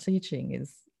lovely about teaching,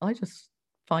 is I just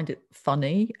find it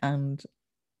funny and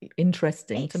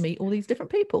interesting to meet all these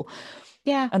different people.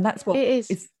 Yeah. And that's what it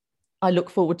is. I look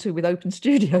forward to with Open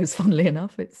Studios, funnily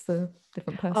enough. It's the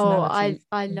different personalities.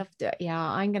 I loved it. Yeah,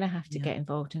 I'm going to have to get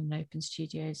involved in Open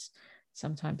Studios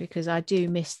sometime, because I do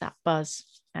miss that buzz,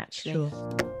 actually.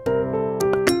 Sure.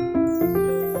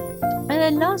 And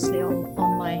then lastly,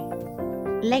 on my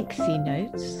lengthy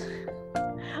notes...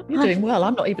 You're doing well.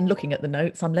 I'm not even looking at the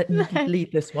notes. I'm letting you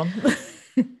lead this one.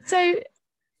 So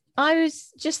I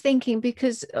was just thinking,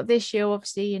 because this year,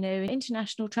 obviously,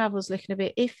 international travel is looking a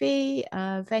bit iffy.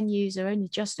 Venues are only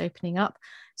just opening up,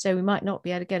 so we might not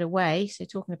be able to get away. So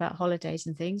talking about holidays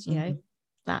and things,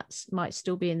 that might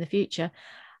still be in the future.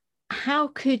 How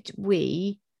could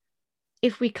we,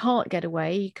 if we can't get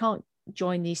away, you can't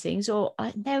join these things, or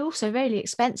they're also really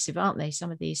expensive, aren't they,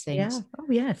 some of these things? Oh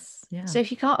yes. Yeah. So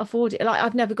if you can't afford it, like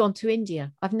I've never gone to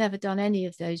India, I've never done any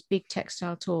of those big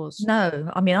textile tours. No,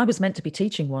 I mean, I was meant to be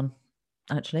teaching one,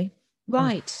 actually.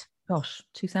 Right.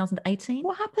 2018.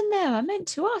 What happened there? I meant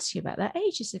to ask you about that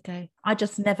ages ago. I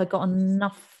just never got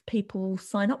enough people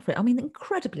sign up for it. I mean,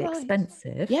 incredibly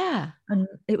expensive. Yeah. And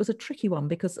it was a tricky one,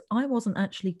 because I wasn't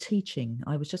actually teaching.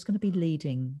 I was just going to be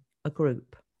leading a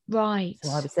group. Right.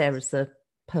 So I was there as the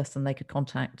person they could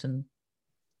contact. And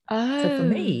so for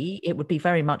me, it would be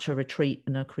very much a retreat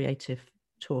and a creative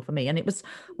tour for me. And it was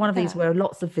one of these where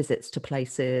lots of visits to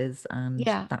places and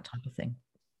that type of thing.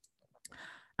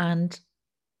 And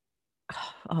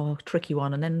tricky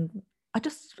one. And then I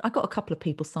got a couple of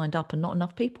people signed up and not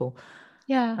enough people.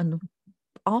 Yeah. And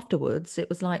afterwards it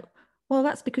was like, well,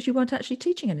 that's because you weren't actually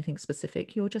teaching anything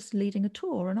specific. You're just leading a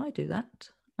tour, and I do that.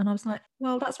 And I was like,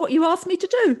 well, that's what you asked me to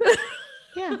do.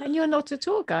 Yeah, and you're not a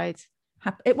tour guide.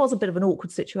 It was a bit of an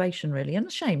awkward situation, really, and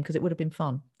a shame, because it would have been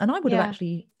fun. And I would have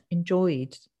actually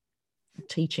enjoyed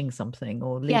teaching something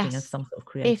or leading some sort of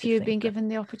creative if you'd thing. been given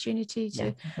the opportunity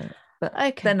to. Yeah.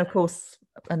 But then, of course,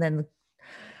 and then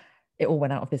it all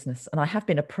went out of business. And I have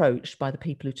been approached by the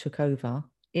people who took over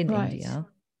in India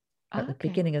at the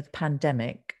beginning of the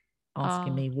pandemic,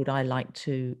 asking me, would I like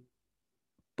to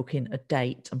book in a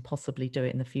date and possibly do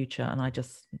it in the future. And I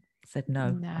just said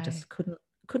no. I just couldn't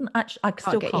actually. I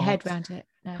still get your head around it.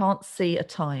 No. Can't see a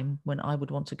time when I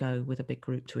would want to go with a big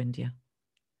group to India.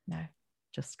 No,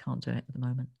 just can't do it at the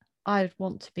moment. I'd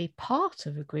want to be part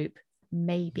of a group,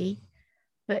 maybe,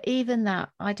 but even that,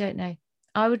 I don't know.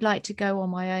 I would like to go on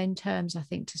my own terms, I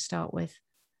think, to start with,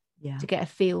 to get a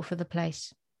feel for the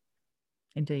place.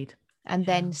 Indeed. And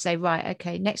then say, right,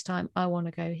 okay, next time I want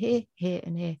to go here, here,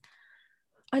 and here.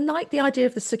 I like the idea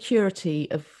of the security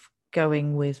of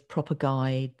going with proper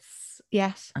guides.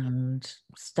 Yes. And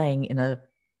staying in a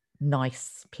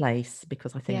nice place,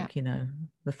 because I think,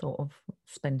 the thought of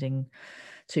spending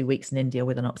 2 weeks in India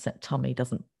with an upset tummy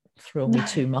doesn't thrill me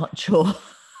too much.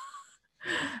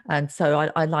 And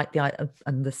so I like the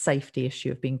and the safety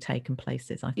issue of being taken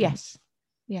places, I think. Yes.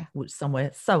 Yeah.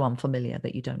 Somewhere so unfamiliar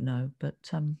that you don't know. But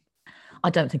I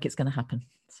don't think it's going to happen.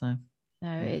 So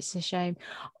no, it's a shame.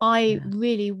 I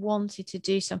really wanted to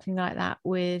do something like that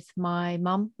with my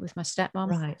mum, with my stepmom.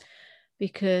 Right.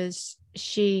 Because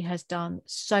she has done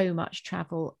so much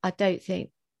travel. I don't think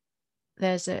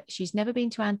she's never been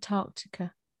to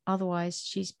Antarctica. Otherwise,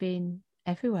 she's been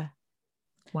everywhere.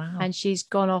 Wow. And she's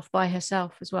gone off by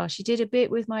herself as well. She did a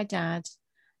bit with my dad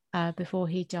before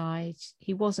he died.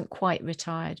 He wasn't quite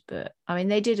retired, but I mean,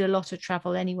 they did a lot of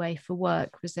travel anyway for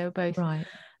work, because they were both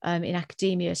in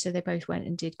academia. So they both went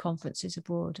and did conferences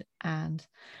abroad. And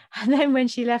then when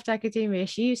she left academia,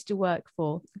 she used to work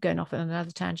for, going off on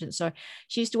another tangent, sorry,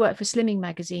 she used to work for slimming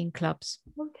magazine clubs.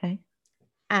 Okay.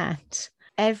 And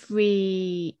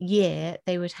every year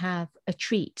they would have a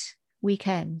treat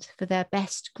weekend for their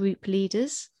best group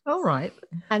leaders. All right.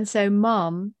 And so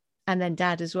mum, and then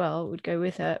dad as well, would go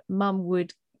with her. Mum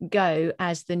would go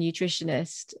as the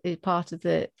nutritionist, part of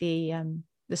the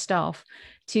staff,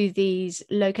 to these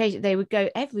locations. They would go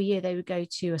every year. They would go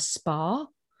to a spa,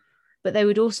 but they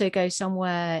would also go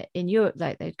somewhere in Europe.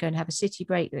 Like they'd go and have a city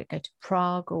break. They'd go to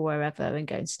Prague or wherever and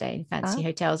go and stay in fancy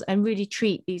hotels and really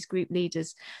treat these group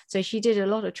leaders. So she did a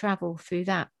lot of travel through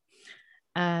that.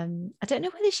 I don't know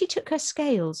whether she took her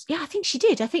scales. Yeah, I think she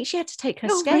did. I think she had to take her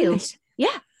scales. Really?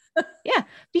 Yeah,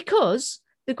 because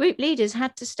the group leaders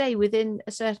had to stay within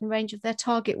a certain range of their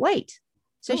target weight.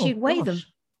 So she'd weigh them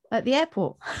at the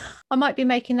airport. I might be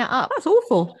making that up. That's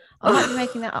awful. I might be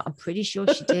making that up. I'm pretty sure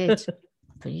she did. So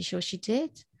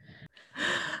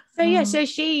so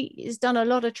she has done a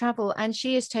lot of travel, and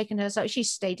she has taken herself.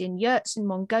 She's stayed in yurts in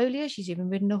Mongolia. She's even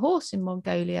ridden a horse in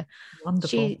Mongolia. Wonderful.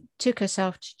 She took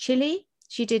herself to Chile.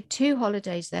 She did 2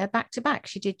 holidays there back to back.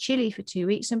 She did Chile for 2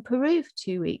 weeks and Peru for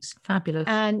 2 weeks. Fabulous.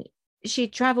 And she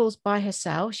travels by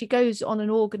herself. She goes on an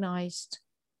organized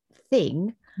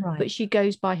thing, but she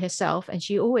goes by herself, and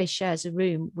she always shares a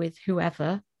room with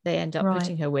whoever they end up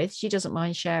putting her with. She doesn't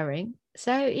mind sharing.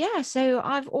 So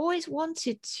I've always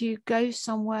wanted to go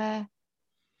somewhere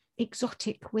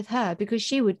exotic with her, because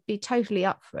she would be totally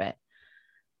up for it.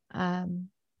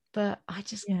 But I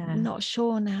just not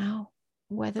sure now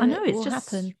whether it will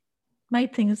happen.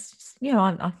 Made things,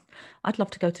 I'd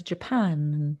love to go to Japan,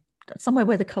 and somewhere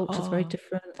where the culture is very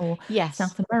different, or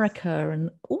South America, and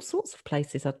all sorts of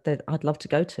places I'd love to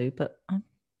go to, but I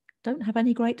don't have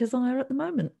any great desire at the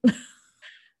moment.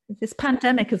 This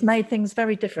pandemic has made things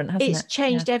very different, hasn't it? It's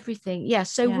changed everything. Yeah.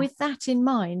 So with that in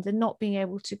mind, and not being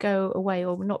able to go away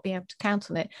or not being able to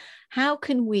count on it, how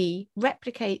can we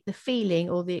replicate the feeling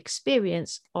or the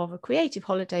experience of a creative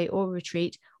holiday or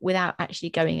retreat without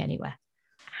actually going anywhere?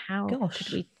 How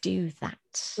could we do that?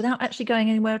 Without actually going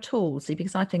anywhere at all? See,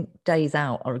 because I think days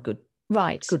out are a good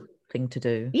thing to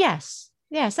do. Yes,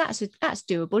 that's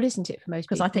doable, isn't it, for most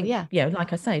people? Because I think,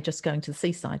 like I say, just going to the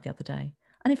seaside the other day.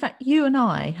 And in fact, you and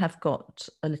I have got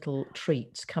a little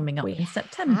treat coming up in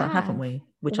September, haven't we?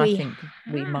 Which I think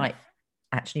we might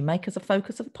actually make as a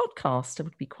focus of the podcast. It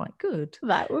would be quite good.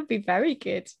 That would be very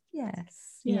good.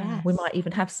 Yes. Yeah. We might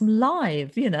even have some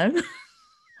live,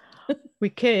 We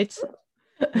could.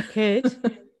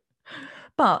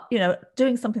 But,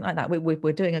 doing something like that,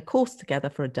 we're doing a course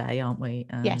together for a day, aren't we?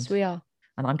 Yes, we are.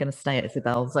 And I'm going to stay at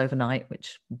Isabel's overnight,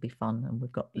 which will be fun. And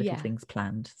we've got little things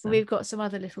planned. So. We've got some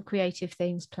other little creative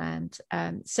things planned.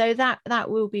 So that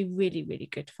will be really, really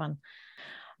good fun.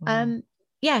 Wow.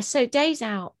 So days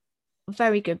out,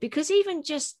 very good. Because even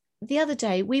just the other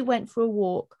day, we went for a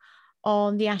walk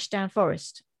on the Ashdown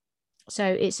Forest. So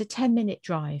it's a 10-minute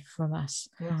drive from us.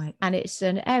 Right. And it's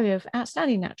an area of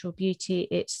outstanding natural beauty.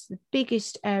 It's the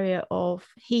biggest area of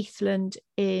heathland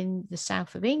in the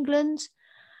south of England.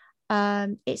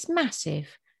 It's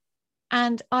massive,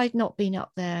 and I'd not been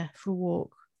up there for a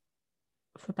walk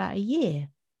for about a year.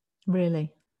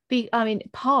 Really?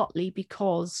 Partly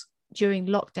because during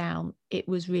lockdown it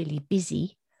was really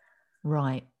busy,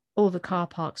 Right. All the car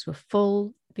parks were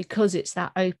full because it's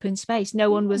that open space.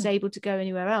 No one was able to go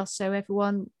anywhere else, so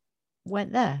everyone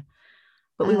went there.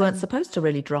 But we weren't supposed to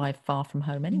really drive far from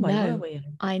home anyway, no, were we?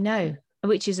 I know,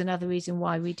 which is another reason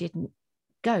why we didn't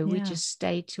go. Yeah. We just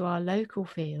stayed to our local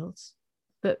fields.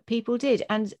 But people did,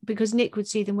 and because Nick would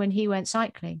see them when he went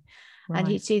cycling, and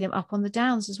he'd see them up on the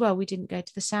downs as well. We didn't go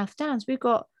to the South Downs. We've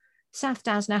got South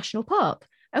Downs National Park,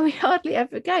 and we hardly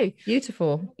ever go.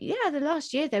 Beautiful. Yeah, the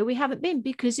last year though we haven't been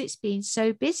because it's been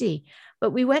so busy. But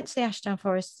we went to the Ashdown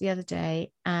Forest the other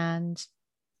day, and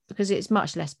because it's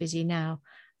much less busy now,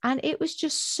 and it was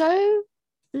just so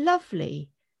lovely.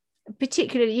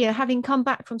 Particularly, you know, having come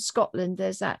back from Scotland,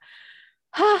 there's that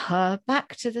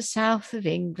back to the south of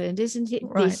England, isn't it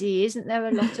busy? Isn't there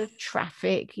a lot of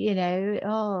traffic, you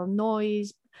know,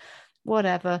 noise,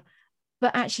 whatever.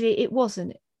 But actually it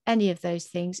wasn't any of those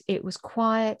things. It was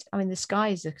quiet. I mean, the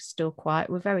skies are still quiet.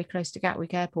 We're very close to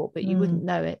Gatwick Airport, but you wouldn't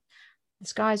know it. The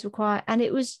skies were quiet, and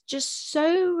it was just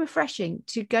so refreshing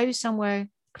to go somewhere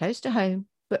close to home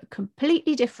but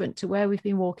completely different to where we've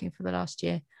been walking for the last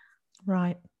year.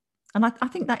 Right. And I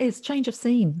think that is change of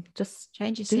scene. Just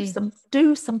change of scene.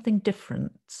 Do something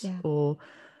different, or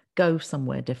go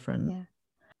somewhere different. Yeah.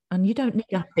 And you don't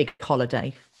need a big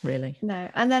holiday, really. No.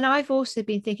 And then I've also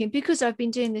been thinking, because I've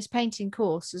been doing this painting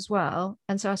course as well,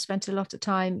 and so I spent a lot of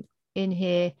time in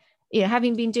here, you know,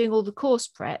 having been doing all the course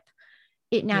prep,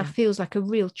 it now feels like a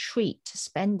real treat to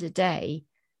spend a day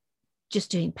just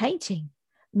doing painting,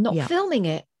 not filming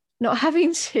it, not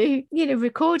having to, you know,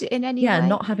 record it in any way.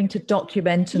 Not having to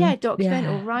document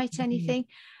or write anything.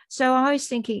 So I was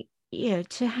thinking, you know,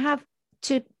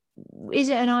 is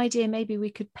it an idea maybe we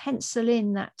could pencil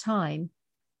in that time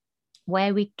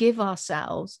where we give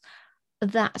ourselves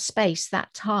that space,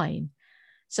 that time.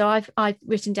 So I've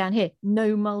written down here,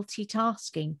 no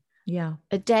multitasking. Yeah.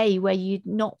 A day where you're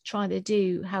not trying to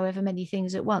do however many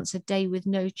things at once, a day with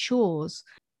no chores.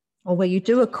 Or where you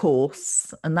do a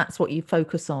course and that's what you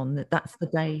focus on, that's the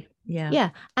day. Yeah. Yeah.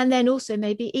 And then also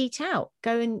maybe eat out,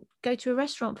 go to a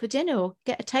restaurant for dinner or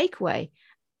get a takeaway.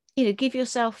 You know, give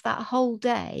yourself that whole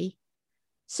day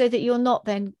so that you're not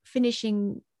then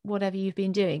finishing whatever you've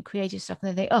been doing, creative stuff, and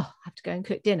then think, oh, I have to go and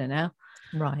cook dinner now.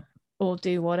 Right. Or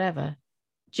do whatever.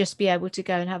 Just be able to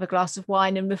go and have a glass of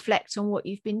wine and reflect on what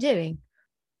you've been doing.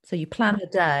 So you plan a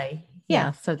day.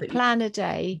 Yeah. So that plan a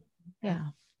day. Yeah.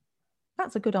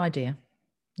 That's a good idea.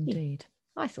 Indeed.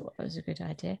 I thought that was a good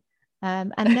idea.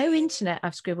 And no internet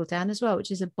I've scribbled down as well,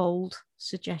 which is a bold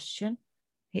suggestion.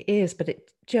 It is, but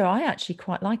Joe, I actually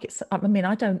quite like it. I mean,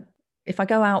 if I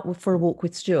go out for a walk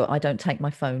with Stuart, I don't take my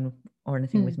phone or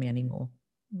anything with me anymore.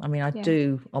 I mean, I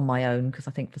do on my own because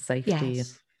I think for safety.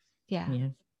 Yes. Yeah. You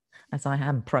know, as I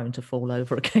am prone to fall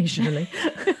over occasionally.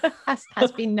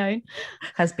 has been known.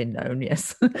 Has been known,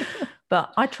 yes.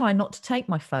 But I try not to take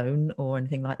my phone or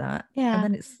anything like that. Yeah. And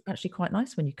then it's actually quite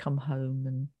nice when you come home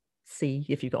and see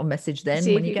if you've got a message then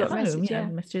when you get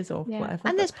home, messages or whatever.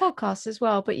 And there's podcasts as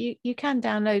well, but you can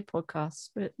download podcasts.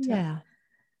 But yeah,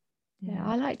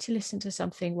 I like to listen to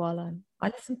something while I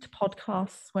listen to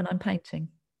podcasts when I'm painting.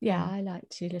 Yeah, I like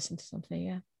to listen to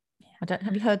something,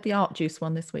 Have you heard the Art Juice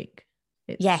one this week?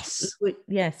 Yes,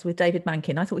 with David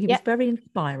Mankin. I thought he was very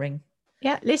inspiring.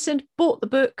 Yeah, listened, bought the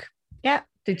book. Yeah.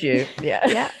 Did you? Yeah.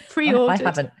 Yeah,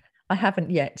 pre-ordered. I haven't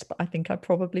yet, but I think I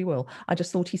probably will. I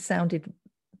just thought he sounded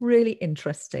really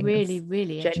interesting. Really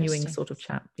genuine interesting. Sort of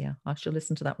chap. Yeah, I shall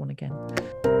listen to that one again.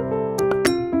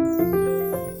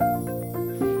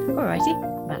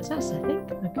 Alrighty, that's us, I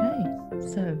think.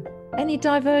 Okay, so any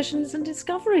diversions and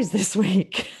discoveries this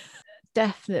week?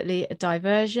 Definitely a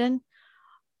diversion.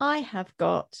 I have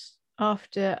got,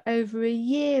 after over a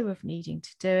year of needing to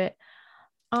do it,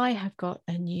 I have got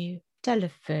a new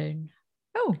telephone.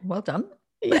 Oh, well done.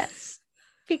 Yes,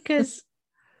 because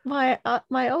my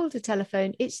older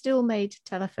telephone, it still made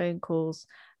telephone calls,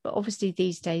 but obviously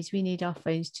these days we need our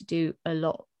phones to do a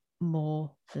lot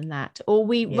more than that, or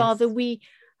we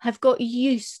have got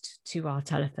used to our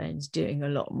telephones doing a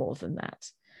lot more than that.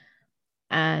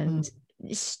 And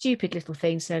stupid little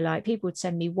things, so like people would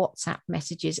send me WhatsApp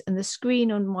messages and the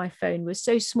screen on my phone was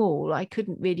so small I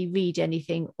couldn't really read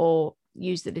anything or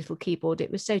use the little keyboard.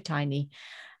 It was so tiny,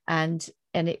 and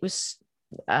it was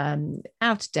out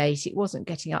of date. It wasn't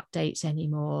getting updates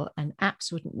anymore, and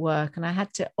apps wouldn't work, and I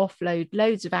had to offload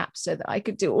loads of apps so that I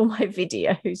could do all my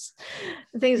videos,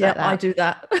 things like that. I do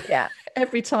that. Yeah.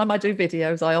 Every time I do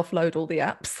videos I offload all the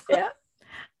apps. Yeah.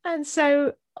 And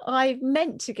so I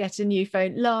meant to get a new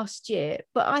phone last year,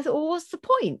 but I thought, well, what's the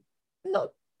point? I'm not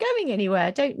going anywhere.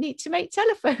 I don't need to make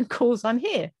telephone calls. I'm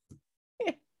here.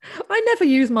 I never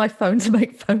use my phone to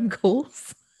make phone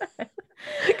calls.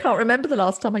 I can't remember the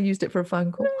last time I used it for a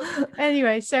phone call.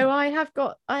 Anyway, so I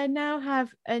now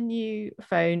have a new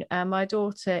phone, and my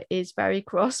daughter is very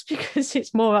cross because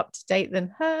it's more up to date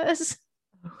than hers.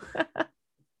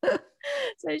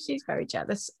 So she's very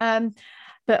jealous.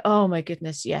 But oh my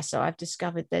goodness, yes. So I've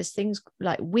discovered there's things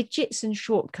like widgets and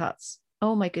shortcuts.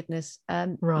 Oh my goodness.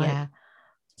 Right. Yeah.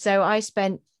 So I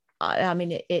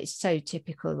mean, it's so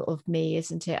typical of me,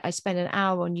 isn't it? I spend an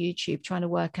hour on YouTube trying to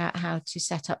work out how to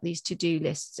set up these to-do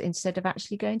lists instead of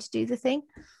actually going to do the thing.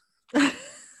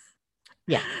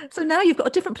 Yeah. So now you've got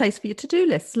a different place for your to-do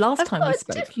lists. Last time we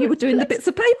spoke, you were doing the bits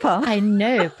of paper. I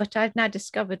know, but I've now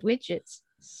discovered widgets.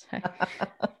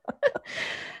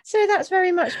 So that's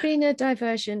very much been a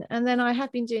diversion. And then I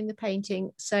have been doing the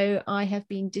painting. So I have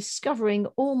been discovering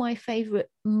all my favorite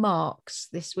marks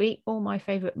this week, all my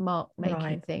favorite mark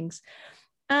making things,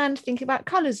 and thinking about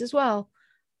colors as well.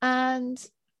 And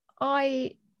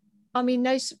I mean,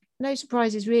 no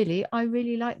surprises really. I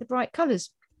really like the bright colors.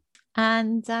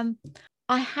 And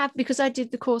I have, because I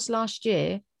did the course last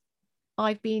year,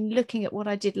 I've been looking at what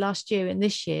I did last year and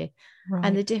this year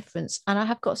and the difference. And I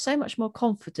have got so much more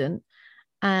confident,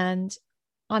 and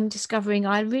I'm discovering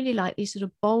I really like these sort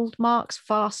of bold marks,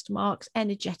 fast marks,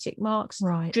 energetic marks,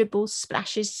 dribbles,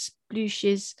 splashes,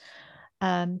 splooshes,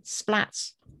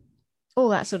 splats, all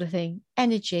that sort of thing.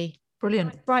 Energy.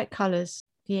 Brilliant. Bright colours.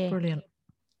 Yeah. Brilliant.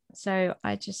 So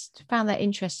I just found that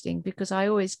interesting because I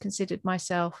always considered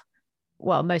myself,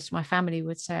 well, most of my family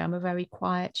would say I'm a very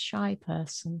quiet, shy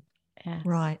person. Yes.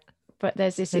 Right. But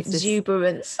there's this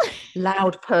exuberance.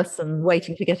 Loud person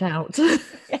waiting to get out.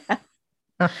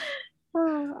 Yeah.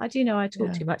 Oh, I do know I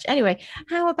talk too much. Anyway,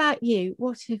 how about you?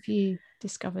 What have you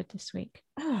discovered this week?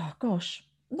 Oh, gosh.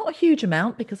 Not a huge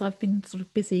amount because I've been sort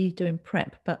of busy doing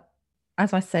prep. But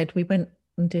as I said, we went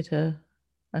and did a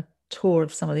tour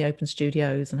of some of the open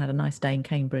studios and had a nice day in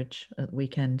Cambridge at the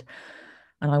weekend.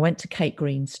 And I went to Kate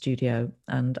Green's studio,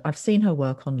 and I've seen her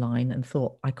work online and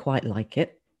thought I quite like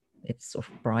it. It's sort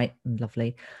of bright and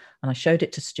lovely. And I showed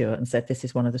it to Stuart and said, this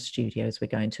is one of the studios we're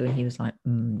going to. And he was like,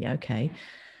 yeah, okay.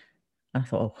 And I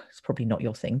thought, oh, it's probably not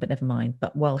your thing, but never mind.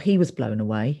 But well, he was blown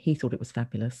away. He thought it was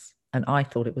fabulous. And I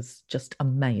thought it was just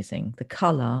amazing. The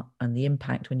colour and the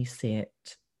impact when you see it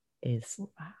is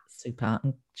super.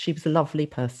 And she was a lovely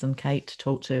person, Kate, to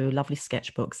talk to, lovely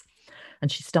sketchbooks.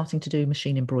 And she's starting to do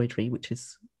machine embroidery, which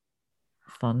is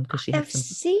fun because she has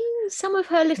seen some of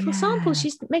her little samples.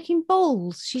 She's making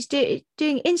bowls. She's doing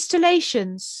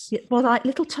installations. Yeah, well, like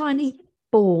little tiny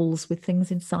balls with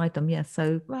things inside them. Yeah,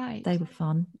 so they were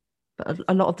fun. But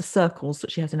a lot of the circles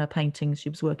that she has in her paintings, she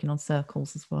was working on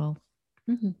circles as well.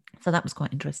 Mm-hmm. So that was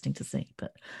quite interesting to see.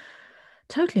 But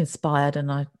totally inspired,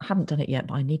 and I haven't done it yet,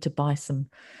 but I need to buy some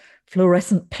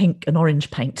fluorescent pink and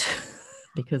orange paint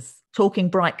because talking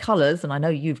bright colours, and I know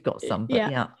you've got some,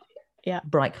 but yeah,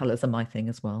 bright colours are my thing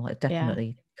as well.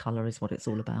 Definitely colour is what it's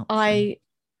all about. I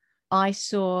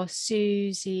saw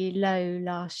Susie Lowe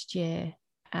last year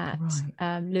at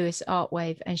Lewis Art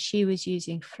Wave, and she was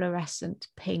using fluorescent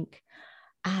pink,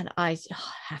 and I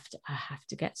have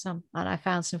to get some. And I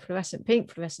found some fluorescent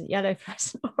pink, fluorescent yellow,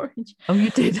 fluorescent orange. Oh, you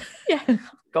did? Yeah,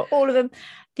 got all of them.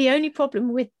 The only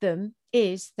problem with them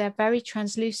is they're very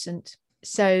translucent,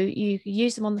 so you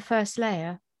use them on the first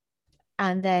layer,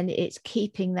 and then it's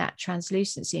keeping that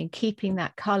translucency and keeping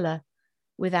that color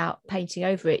without painting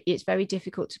over it. It's very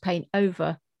difficult to paint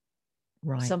over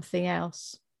something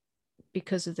else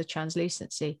because of the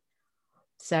translucency.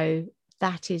 So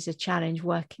that is a challenge,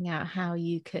 working out how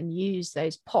you can use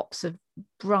those pops of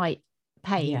bright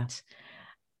paint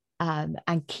and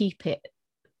keep it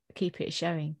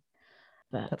showing.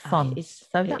 But fun.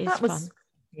 So that was fun.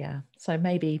 Yeah. So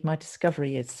maybe my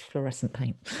discovery is fluorescent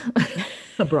paint.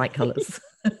 Bright colours.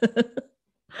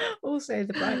 Also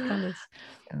the bright colours.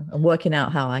 I'm working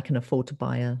out how I can afford to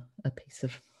buy a piece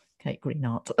of Kate Green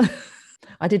art.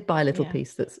 I did buy a little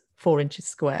piece that's 4 inches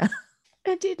square.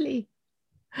 A diddly.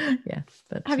 Yeah.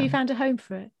 But have you found a home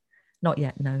for it? Not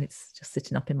yet, no. It's just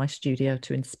sitting up in my studio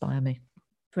to inspire me.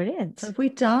 Brilliant. So have we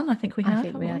done? I think we have. I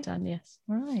think we are done, yes.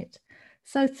 Right.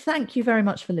 So thank you very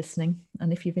much for listening.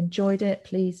 And if you've enjoyed it,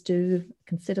 please do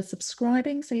consider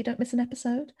subscribing so you don't miss an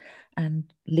episode, and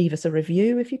leave us a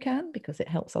review if you can, because it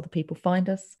helps other people find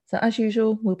us. So as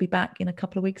usual, we'll be back in a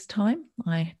couple of weeks' time.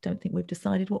 I don't think we've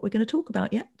decided what we're going to talk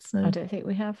about yet. So I don't think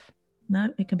we have.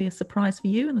 No, it can be a surprise for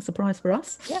you and a surprise for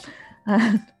us. Yeah.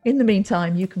 In the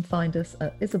meantime, you can find us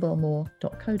at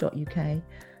isabelmoore.co.uk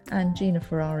and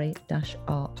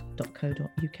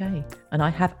ginaferrari-art.co.uk. And I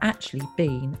have actually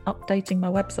been updating my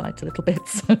website a little bit.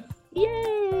 So.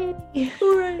 Yay!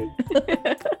 Hooray!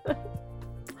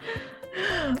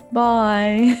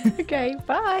 Bye. Okay,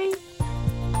 bye.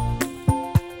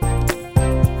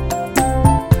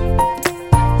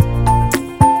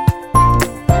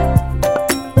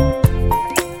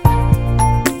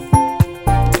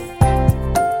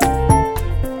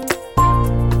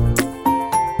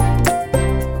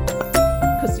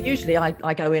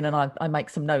 I go in and I make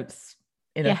some notes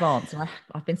in advance, and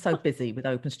I've been so busy with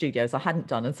Open Studios I hadn't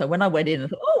done, and so when I went in, I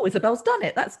thought, oh, Isabel's done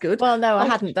it, that's good. Well, no, I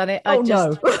hadn't done it.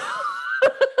 No.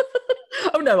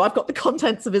 Oh no, I've got the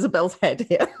contents of Isabel's head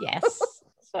here. Yes.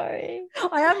 Sorry.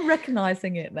 I am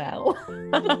recognizing it now.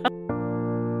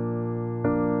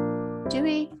 Do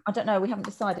we? I don't know, we haven't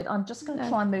decided. I'm just going to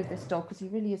try and move this dog because he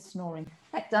really is snoring.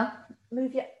 Hector,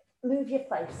 move your face.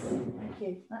 Thank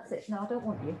you. That's it. No, I don't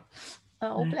want you.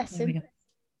 Oh, bless him.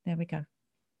 There we go.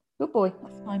 Good boy.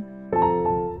 That's fine.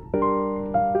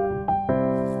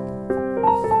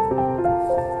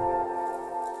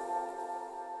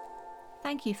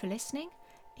 Thank you for listening.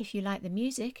 If you like the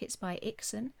music, it's by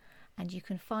Ixon, and you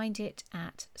can find it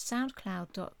at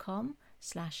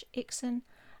soundcloud.com/Ixon,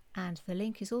 and the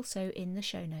link is also in the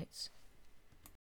show notes.